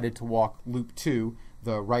 I've decided to walk loop 2,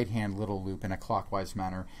 the right-hand little loop, in a clockwise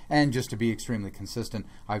manner. And just to be extremely consistent,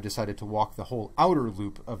 I've decided to walk the whole outer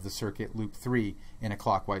loop of the circuit, loop 3, in a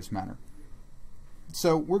clockwise manner.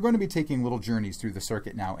 So we're going to be taking little journeys through the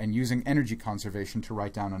circuit now and using energy conservation to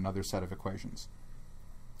write down another set of equations.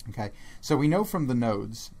 Okay, so we know from the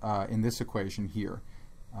nodes in this equation here,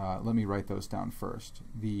 let me write those down first.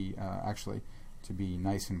 Actually, to be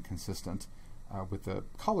nice and consistent with the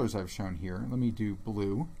colors I've shown here, let me do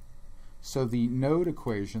blue. So the node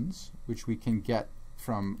equations, which we can get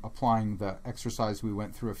from applying the exercise we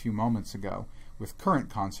went through a few moments ago with current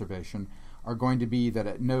conservation, are going to be that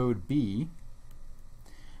at node B,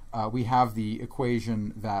 we have the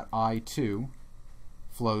equation that I2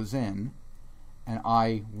 flows in and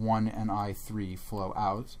I1 and I3 flow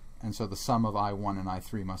out, and so the sum of I1 and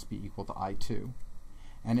I3 must be equal to I2.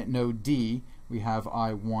 And at node D, we have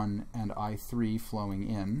I1 and I3 flowing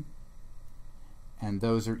in, and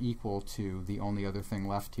those are equal to the only other thing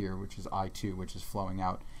left here, which is I2, which is flowing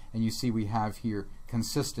out. And you see we have here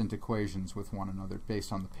consistent equations with one another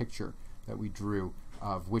based on the picture that we drew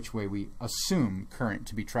of which way we assume current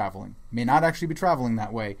to be traveling. May not actually be traveling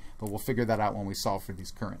that way, but we'll figure that out when we solve for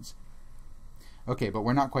these currents. Okay, but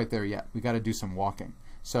we're not quite there yet. We've got to do some walking.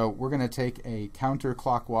 So we're going to take a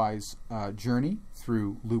counterclockwise journey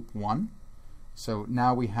through loop 1. So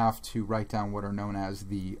now we have to write down what are known as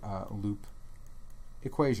the loop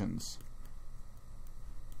equations.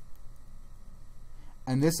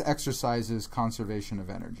 And this exercises conservation of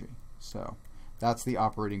energy. So that's the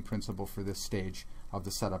operating principle for this stage of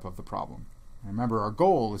the setup of the problem. And remember, our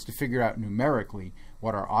goal is to figure out numerically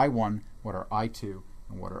what are I1, what are I2,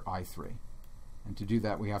 and what are I3. And to do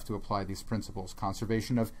that, we have to apply these principles: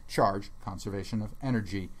 conservation of charge, conservation of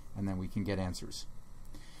energy, and then we can get answers.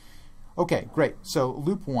 Okay, great. So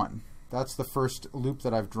loop 1, that's the first loop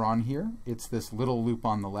that I've drawn here. It's this little loop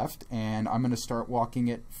on the left, and I'm going to start walking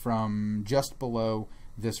it from just below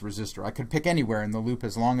this resistor. I could pick anywhere in the loop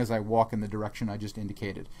as long as I walk in the direction I just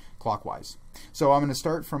indicated, clockwise. So I'm going to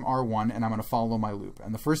start from R1 and I'm going to follow my loop.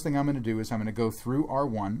 And the first thing I'm going to do is I'm going to go through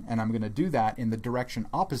R1, and I'm going to do that in the direction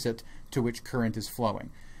opposite to which current is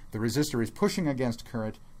flowing. The resistor is pushing against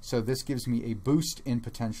current, so this gives me a boost in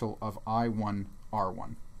potential of I1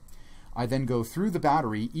 R1. I then go through the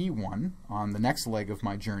battery E1 on the next leg of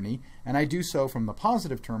my journey, and I do so from the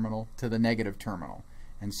positive terminal to the negative terminal.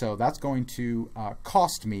 And so that's going to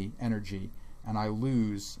cost me energy, and I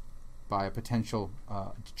lose by a potential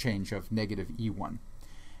change of negative E1.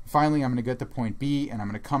 Finally, I'm going to get to point B, and I'm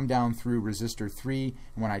going to come down through resistor 3.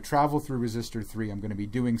 And when I travel through resistor 3, I'm going to be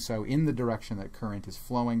doing so in the direction that current is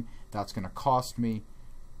flowing. That's going to cost me.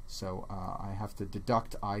 So I have to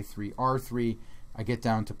deduct I3, R3. I get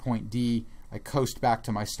down to point D. I coast back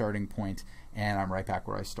to my starting point, and I'm right back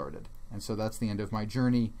where I started. And so that's the end of my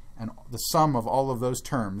journey, and the sum of all of those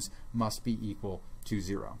terms must be equal to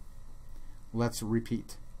 0. Let's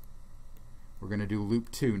repeat. We're going to do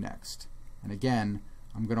loop 2 next. And again,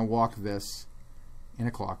 I'm going to walk this in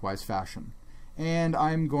a clockwise fashion. And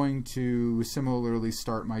I'm going to similarly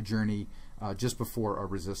start my journey just before a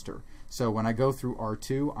resistor. So when I go through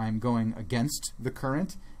R2, I'm going against the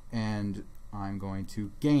current, and I'm going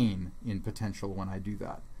to gain in potential when I do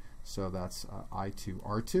that. So that's I2,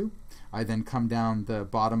 R2. I then come down the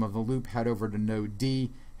bottom of the loop, head over to node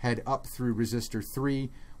D, head up through resistor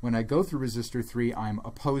 3. When I go through resistor 3, I'm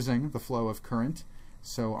opposing the flow of current.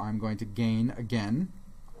 So I'm going to gain again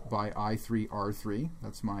by I3, R3.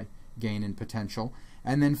 That's my gain in potential.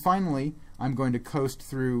 And then finally, I'm going to coast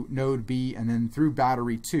through node B and then through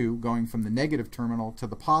battery 2, going from the negative terminal to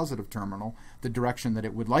the positive terminal, the direction that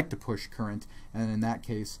it would like to push current. And in that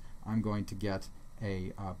case, I'm going to get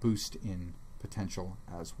a boost in potential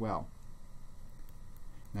as well.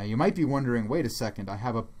 Now you might be wondering, wait a second, I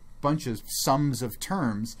have a bunch of sums of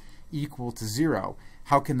terms equal to 0.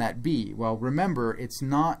 How can that be? Well, remember, it's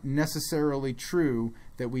not necessarily true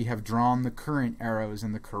that we have drawn the current arrows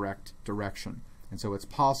in the correct direction. And so it's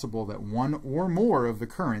possible that one or more of the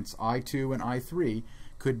currents, I2 and I3,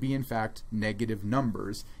 could be in fact negative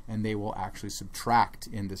numbers, and they will actually subtract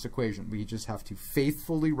in this equation. We just have to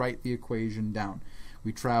faithfully write the equation down.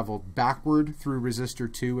 We traveled backward through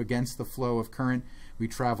resistor 2 against the flow of current. We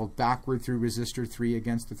traveled backward through resistor 3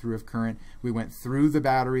 against the through of current. We went through the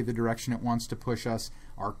battery the direction it wants to push us.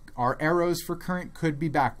 Our arrows for current could be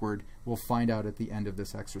backward. We'll find out at the end of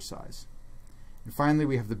this exercise. And finally,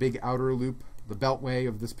 we have the big outer loop, the beltway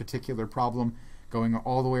of this particular problem, going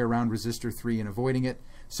all the way around resistor 3 and avoiding it.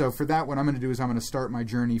 So for that, what I'm going to do is I'm going to start my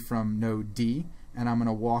journey from node D, and I'm going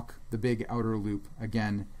to walk the big outer loop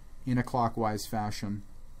again in a clockwise fashion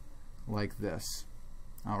like this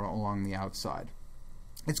along the outside.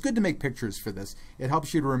 It's good to make pictures for this. It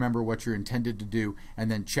helps you to remember what you're intended to do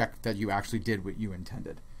and then check that you actually did what you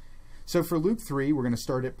intended. So for loop 3, we're going to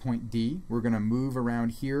start at point D. We're going to move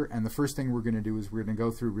around here, and the first thing we're going to do is we're going to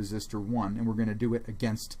go through resistor 1, and we're going to do it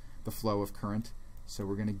against the flow of current. So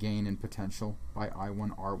we're going to gain in potential by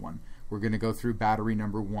I1R1. We're going to go through battery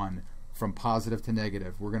number 1 from positive to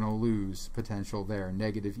negative. We're going to lose potential there,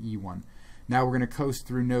 negative E1. Now we're going to coast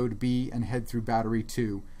through node B and head through battery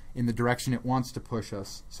 2 in the direction it wants to push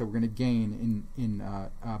us. So we're going to gain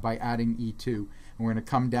by adding E2. And we're going to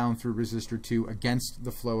come down through resistor 2 against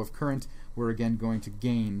the flow of current. We're again going to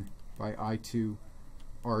gain by I2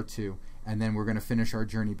 R2. And then we're going to finish our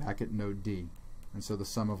journey back at node D. And so the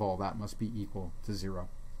sum of all that must be equal to 0.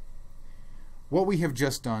 What we have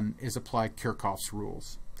just done is apply Kirchoff's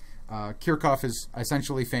rules. Kirchoff is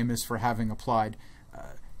essentially famous for having applied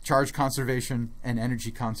charge conservation and energy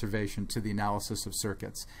conservation to the analysis of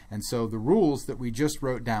circuits. And so the rules that we just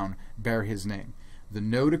wrote down bear his name. The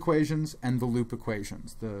node equations and the loop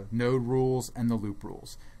equations. The node rules and the loop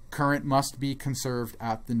rules. Current must be conserved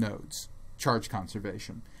at the nodes. Charge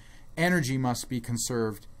conservation. Energy must be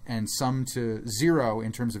conserved and summed to 0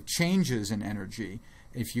 in terms of changes in energy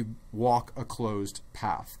if you walk a closed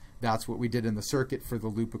path. That's what we did in the circuit for the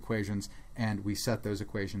loop equations, and we set those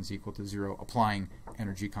equations equal to 0, applying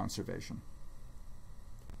energy conservation.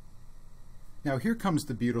 Now here comes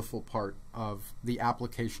the beautiful part of the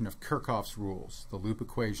application of Kirchoff's rules, the loop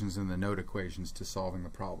equations and the node equations, to solving the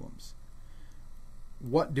problems.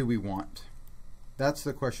 What do we want? That's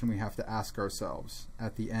the question we have to ask ourselves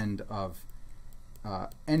at the end of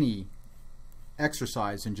any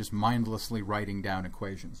exercise in just mindlessly writing down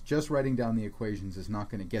equations. Just writing down the equations is not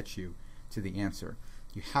going to get you to the answer.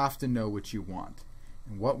 You have to know what you want.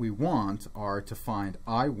 And what we want are to find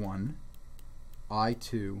I1,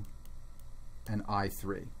 I2, and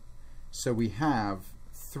I3. So we have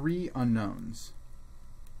 3 unknowns.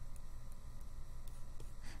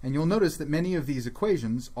 And you'll notice that many of these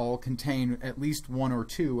equations all contain at least 1 or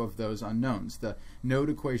 2 of those unknowns. The node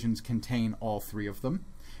equations contain all 3 of them.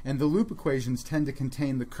 And the loop equations tend to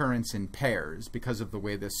contain the currents in pairs because of the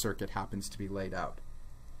way this circuit happens to be laid out.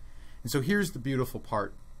 And so here's the beautiful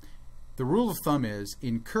part. The rule of thumb is,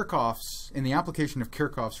 in the application of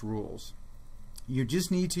Kirchoff's rules, you just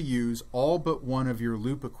need to use all but one of your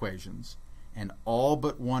loop equations and all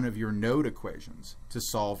but one of your node equations to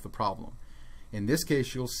solve the problem. In this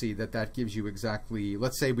case, you'll see that that gives you exactly,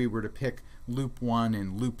 let's say we were to pick loop 1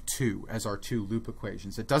 and loop 2 as our 2 loop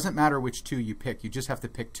equations. It doesn't matter which 2 you pick, you just have to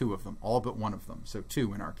pick 2 of them, all but one of them, so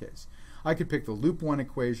 2 in our case. I could pick the loop 1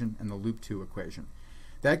 equation and the loop 2 equation.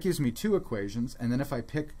 That gives me 2 equations, and then if I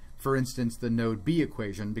pick, for instance, the node B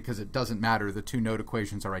equation, because it doesn't matter, the 2 node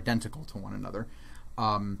equations are identical to one another,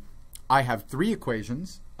 I have 3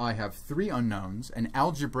 equations, I have 3 unknowns, and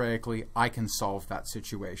algebraically I can solve that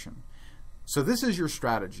situation. So this is your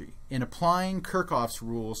strategy. In applying Kirchoff's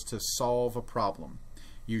rules to solve a problem,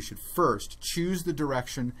 you should first choose the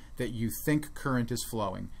direction that you think current is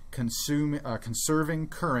flowing, conserving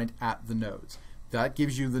current at the nodes. That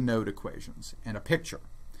gives you the node equations and a picture.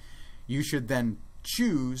 You should then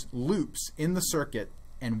choose loops in the circuit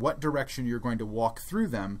and what direction you're going to walk through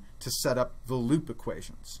them to set up the loop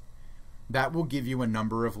equations. That will give you a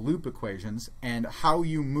number of loop equations, and how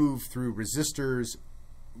you move through resistors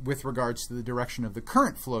with regards to the direction of the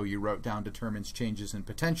current flow you wrote down determines changes in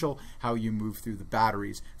potential. How you move through the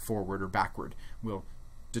batteries forward or backward will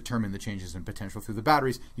determine the changes in potential through the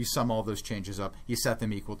batteries. You sum all those changes up, you set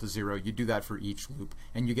them equal to 0, you do that for each loop,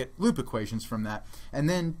 and you get loop equations from that. And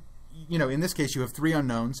then, you know, in this case you have 3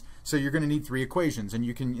 unknowns, so you're going to need 3 equations, and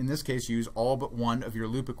you can, in this case, use all but one of your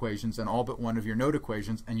loop equations and all but one of your node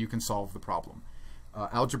equations, and you can solve the problem.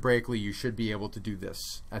 Algebraically, you should be able to do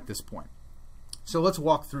this at this point. So let's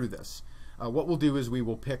walk through this. What we'll do is we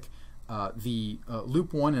will pick the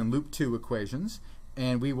loop 1 and loop 2 equations,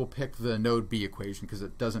 and we will pick the node B equation because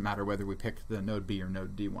it doesn't matter whether we pick the node B or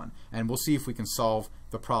node D1. And we'll see if we can solve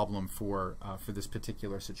the problem for this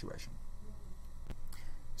particular situation.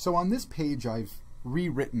 So on this page, I've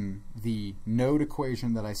rewritten the node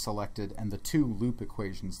equation that I selected and the two loop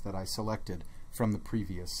equations that I selected from the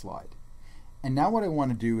previous slide. And now what I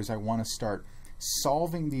want to do is I want to start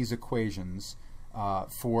solving these equations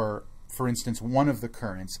for instance, one of the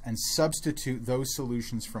currents, and substitute those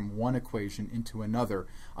solutions from one equation into another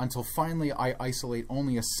until finally I isolate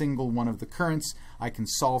only a single one of the currents. I can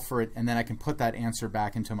solve for it, and then I can put that answer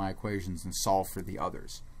back into my equations and solve for the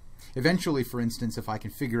others. Eventually, for instance, if I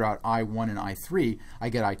can figure out I1 and I3, I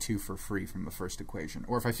get I2 for free from the first equation.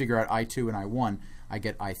 Or if I figure out I2 and I1, I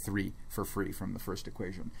get I3 for free from the first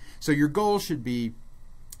equation. So your goal should be,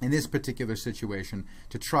 in this particular situation,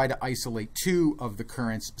 to try to isolate two of the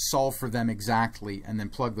currents, solve for them exactly, and then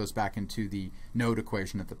plug those back into the node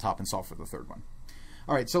equation at the top and solve for the third one.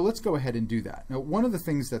 All right, so let's go ahead and do that. Now, one of the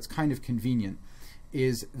things that's kind of convenient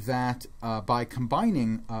is that by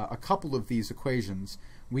combining a couple of these equations,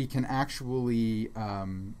 we can actually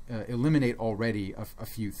eliminate already a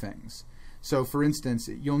few things. So for instance,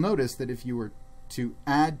 you'll notice that if you were to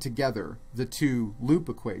add together the two loop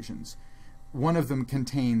equations, one of them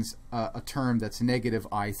contains a term that's negative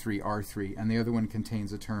I3R3, and the other one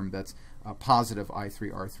contains a term that's positive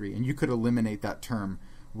I3R3, and you could eliminate that term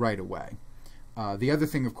right away. The other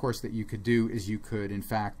thing, of course, that you could do is you could, in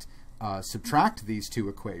fact, subtract these two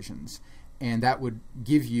equations, and that would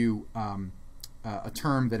give you a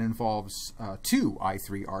term that involves 2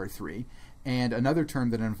 I3R3, and another term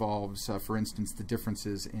that involves, for instance, the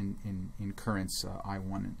differences in currents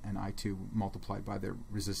I1 and I2 multiplied by their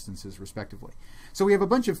resistances respectively. So we have a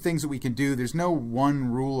bunch of things that we can do. There's no one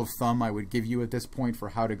rule of thumb I would give you at this point for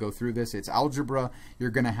how to go through this. It's algebra. You're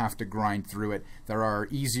going to have to grind through it. There are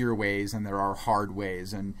easier ways and there are hard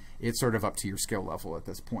ways, and it's sort of up to your skill level at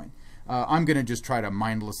this point. I'm going to just try to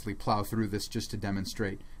mindlessly plow through this just to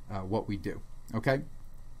demonstrate what we do. Okay?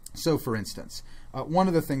 So for instance, one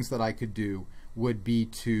of the things that I could do would be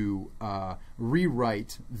to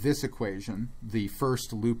rewrite this equation, the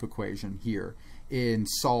first loop equation here, and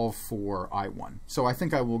solve for I1. So I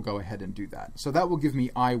think I will go ahead and do that. So that will give me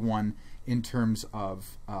I1 in terms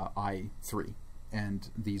of I3 and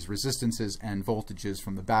these resistances and voltages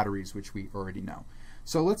from the batteries, which we already know.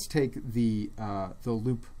 So let's take the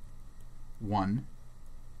loop 1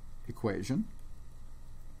 equation.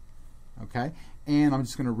 Okay, and I'm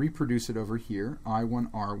just going to reproduce it over here.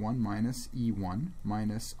 I1R1 minus E1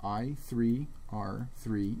 minus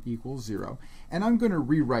I3R3 equals 0. And I'm going to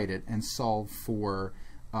rewrite it and solve for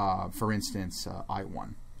instance,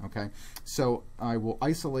 I1. Okay, so I will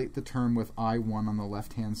isolate the term with I1 on the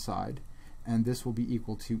left-hand side, and this will be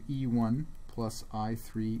equal to E1 plus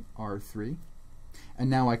I3R3. And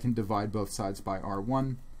now I can divide both sides by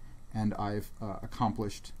R1, and I've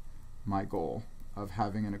accomplished my goal of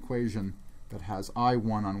having an equation that has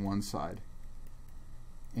I1 on one side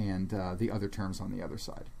and the other terms on the other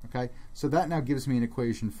side. Okay, so that now gives me an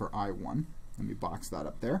equation for I1. Let me box that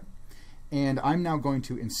up there. And I'm now going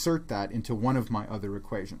to insert that into one of my other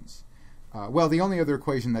equations. Well, the only other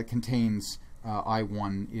equation that contains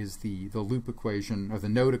I1 is the loop equation, or the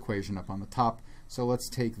node equation up on the top. So let's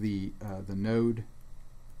take the node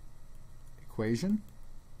equation,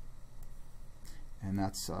 and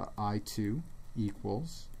that's I2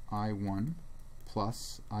 equals I1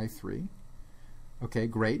 plus I3. Okay,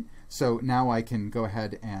 great. So now I can go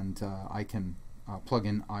ahead and I can plug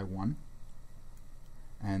in I1.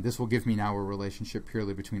 And this will give me now a relationship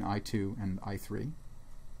purely between I2 and I3.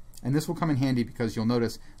 And this will come in handy because you'll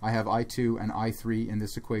notice I have I2 and I3 in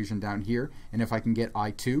this equation down here. And if I can get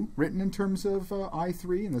I2 written in terms of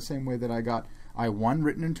I3 in the same way that I got I1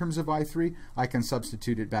 written in terms of I3, I can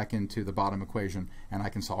substitute it back into the bottom equation and I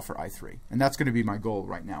can solve for I3. And that's going to be my goal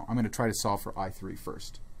right now. I'm going to try to solve for I3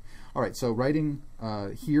 first. All right, so writing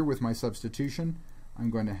here with my substitution,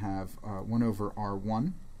 I'm going to have 1 over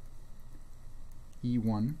R1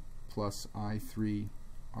 E1 plus I3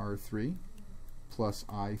 R3 plus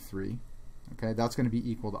I3. Okay, that's going to be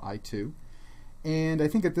equal to I2. And I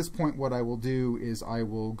think at this point what I will do is I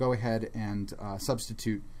will go ahead and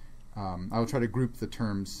substitute. I will try to group the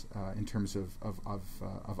terms in terms of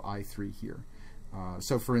I3 here.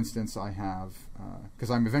 So for instance, I have,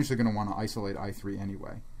 because I'm eventually going to want to isolate I3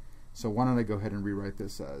 anyway. So why don't I go ahead and rewrite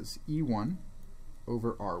this as E1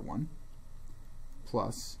 over R1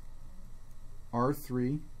 plus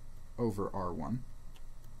R3 over R1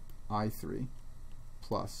 I3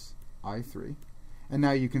 plus I3. And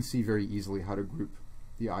now you can see very easily how to group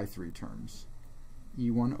the I3 terms.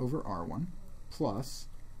 E1 over R1 plus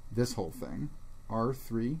this whole thing,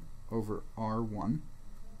 R3 over R1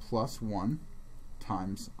 plus 1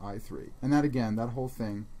 times I3. And that again, that whole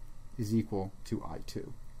thing is equal to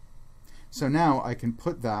I2. So now I can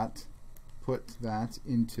put that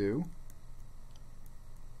into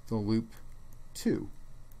the loop 2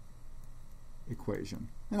 equation.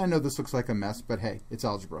 And I know this looks like a mess, but hey, it's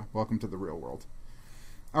algebra. Welcome to the real world.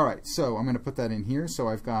 All right, so I'm going to put that in here. So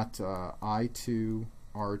I've got I2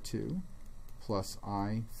 R2 plus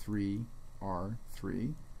I3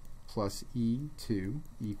 R3 plus E2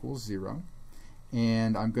 equals 0.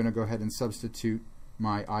 And I'm going to go ahead and substitute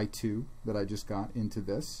my I2 that I just got into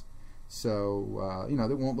this. So, you know,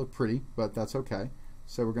 that won't look pretty, but that's okay.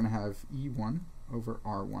 So we're going to have E1 over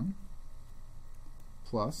R1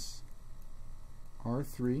 plus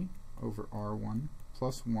R3 over R1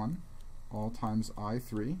 plus 1 all times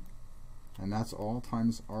I3, and that's all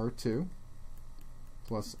times R2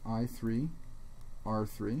 plus I3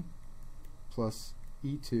 R3 plus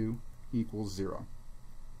E2 equals 0.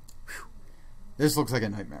 Whew. This looks like a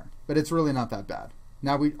nightmare, but it's really not that bad.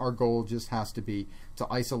 Now our goal just has to be to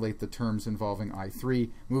isolate the terms involving I3,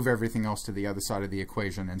 move everything else to the other side of the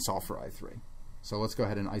equation, and solve for I3. So let's go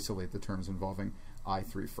ahead and isolate the terms involving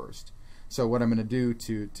I3 first. So what I'm going to do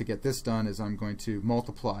to get this done is I'm going to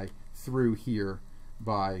multiply through here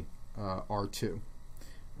by R2.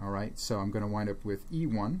 All right, so I'm going to wind up with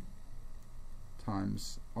E1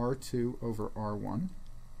 times R2 over R1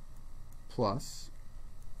 plus,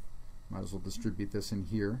 might as well distribute this in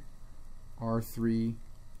here, R3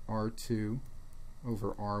 R2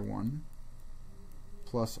 over R1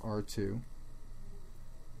 plus R2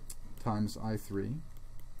 times I3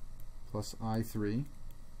 plus I3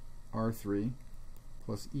 R3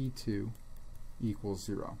 plus E2 equals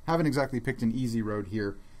 0. Haven't exactly picked an easy road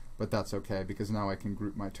here, but that's okay because now I can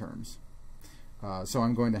group my terms. So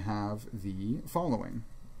I'm going to have the following: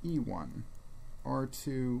 E1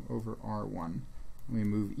 R2 over R1. Let me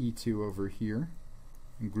move E2 over here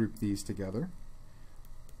and group these together,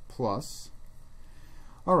 plus,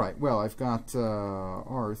 all right, well, I've got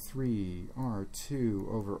R3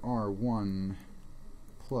 R2 over R1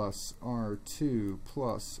 plus R2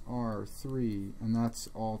 plus R3, and that's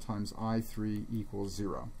all times I3 equals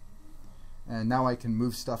 0. And now I can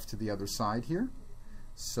move stuff to the other side here.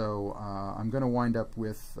 So I'm going to wind up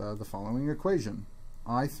with the following equation.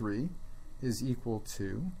 I3 is equal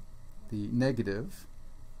to the negative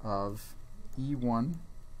of E1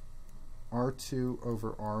 R2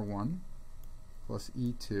 over R1 plus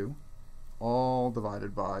E2, all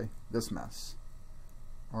divided by this mess,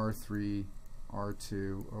 R3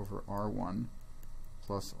 R2 over R1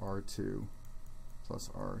 plus R2 plus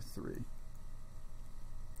R3.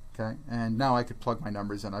 Okay, and now I could plug my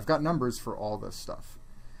numbers in. I've got numbers for all this stuff.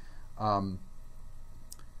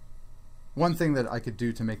 One thing that I could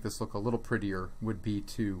do to make this look a little prettier would be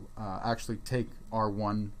to actually take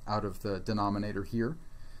R1 out of the denominator here.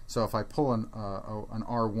 So if I pull an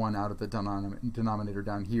R1 out of the denominator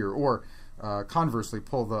down here, or conversely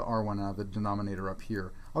pull the R1 out of the denominator up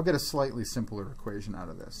here, I'll get a slightly simpler equation out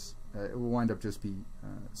of this. It will wind up just be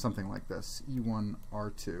something like this: E1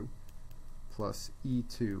 R2 plus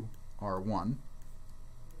E2 R1,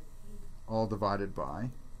 all divided by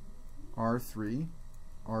R3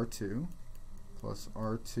 R2 plus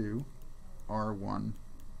R2 R1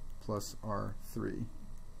 plus R3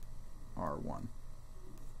 R1.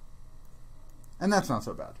 And that's not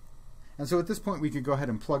so bad. And so at this point we could go ahead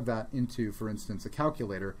and plug that into, for instance, a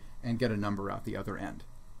calculator and get a number out the other end.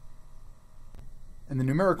 And the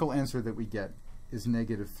numerical answer that we get is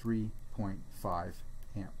negative 3.5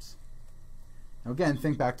 amps. Now again,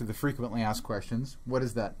 think back to the frequently asked questions. What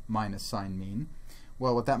does that minus sign mean?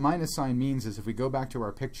 Well, what that minus sign means is if we go back to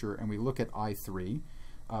our picture and we look at I3,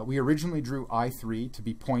 we originally drew I3 to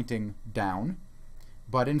be pointing down,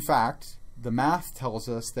 but in fact, the math tells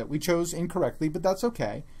us that we chose incorrectly, but that's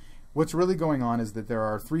okay. What's really going on is that there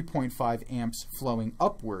are 3.5 amps flowing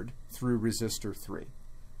upward through resistor 3.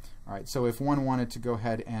 All right, so if one wanted to go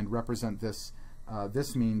ahead and represent this,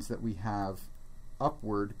 this means that we have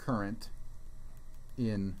upward current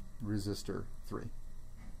in resistor 3.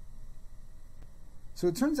 So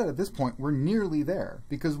it turns out at this point we're nearly there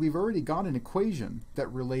because we've already got an equation that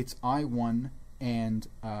relates I1 and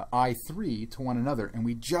I3 to one another, and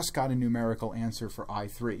we just got a numerical answer for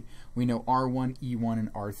I3. We know R1, E1,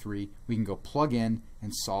 and R3. We can go plug in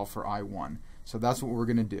and solve for I1. So that's what we're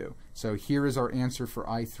going to do. So here is our answer for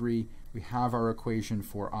I3. We have our equation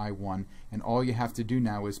for I1, and all you have to do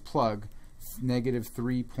now is plug negative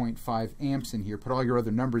 3.5 amps in here, put all your other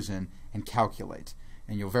numbers in, and calculate.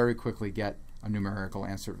 And you'll very quickly get a numerical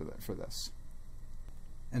answer for this.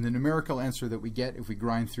 And the numerical answer that we get if we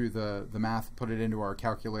grind through the math, put it into our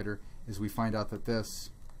calculator, is we find out that this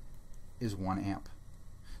is 1 amp.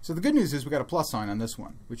 So the good news is we got a plus sign on this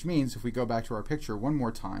one, which means if we go back to our picture one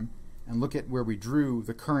more time and look at where we drew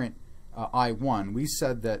the current I1, we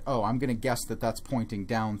said that, oh, I'm going to guess that that's pointing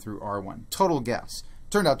down through R1. Total guess.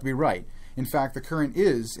 Turned out to be right. In fact, the current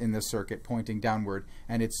is in this circuit pointing downward,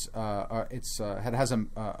 and it has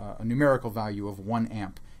a numerical value of 1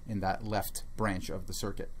 amp in that left branch of the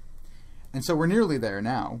circuit. And so we're nearly there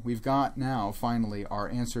now. We've got now finally our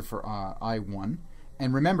answer for I1.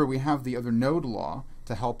 And remember, we have the other node law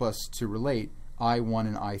to help us to relate I1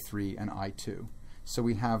 and I3 and I2. So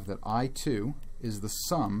we have that I2 is the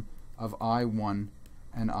sum of I1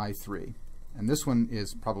 and I3. And this one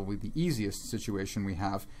is probably the easiest situation we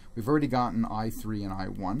have. We've already gotten I3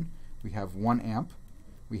 and I1. We have 1 amp.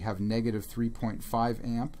 We have negative 3.5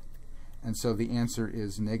 amp. And so the answer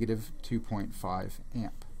is negative 2.5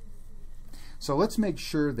 amp. So let's make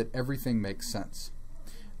sure that everything makes sense.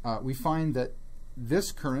 We find that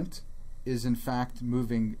this current is in fact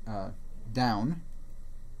moving down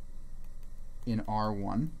in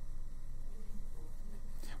R1.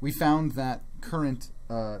 We found that current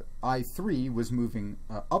I3 was moving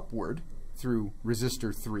upward through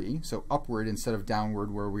resistor 3, so upward instead of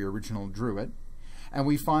downward where we originally drew it. And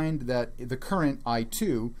we find that the current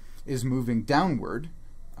I2 is moving downward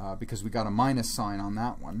because we got a minus sign on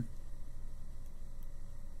that one,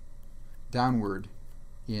 downward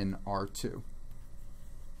in R2.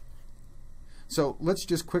 So let's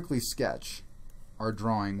just quickly sketch our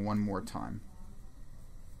drawing one more time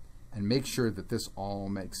and make sure that this all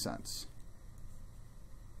makes sense.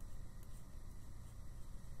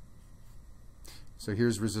 So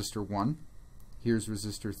here's resistor 1, here's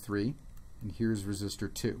resistor 3, and here's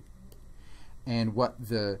resistor 2. And what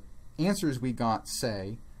the answers we got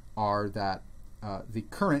say are that the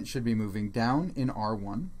current should be moving down in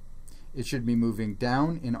R1, it should be moving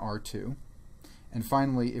down in R2, and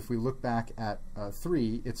finally, if we look back at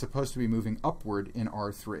 3, it's supposed to be moving upward in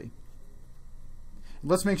R3.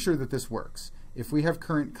 Let's make sure that this works. If we have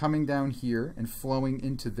current coming down here and flowing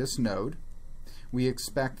into this node, we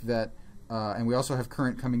expect that, and we also have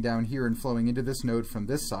current coming down here and flowing into this node from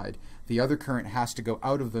this side, the other current has to go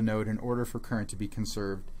out of the node in order for current to be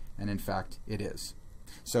conserved, and in fact it is.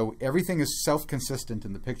 So everything is self-consistent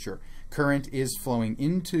in the picture. Current is flowing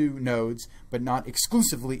into nodes, but not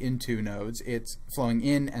exclusively into nodes. It's flowing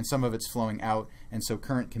in and some of it's flowing out, and so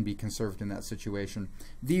current can be conserved in that situation.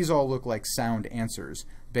 These all look like sound answers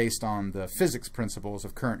based on the physics principles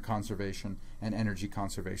of current conservation and energy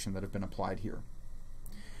conservation that have been applied here.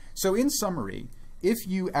 So in summary, if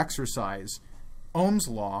you exercise Ohm's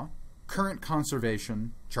law, current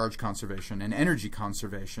conservation, charge conservation, and energy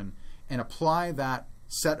conservation, and apply that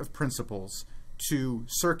set of principles to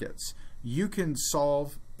circuits, you can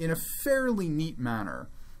solve in a fairly neat manner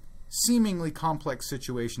seemingly complex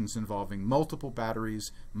situations involving multiple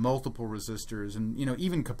batteries, multiple resistors, and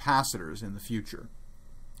even capacitors in the future.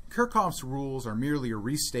 Kirchoff's rules are merely a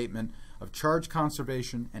restatement of charge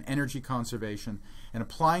conservation and energy conservation, and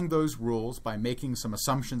applying those rules by making some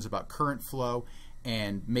assumptions about current flow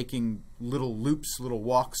and making little loops, little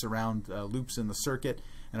walks around loops in the circuit,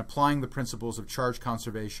 and applying the principles of charge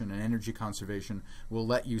conservation and energy conservation will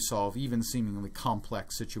let you solve even seemingly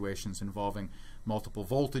complex situations involving multiple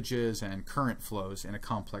voltages and current flows in a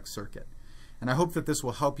complex circuit. And I hope that this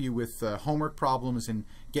will help you with homework problems and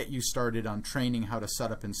get you started on training how to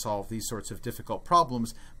set up and solve these sorts of difficult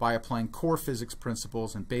problems by applying core physics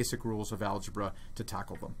principles and basic rules of algebra to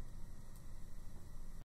tackle them.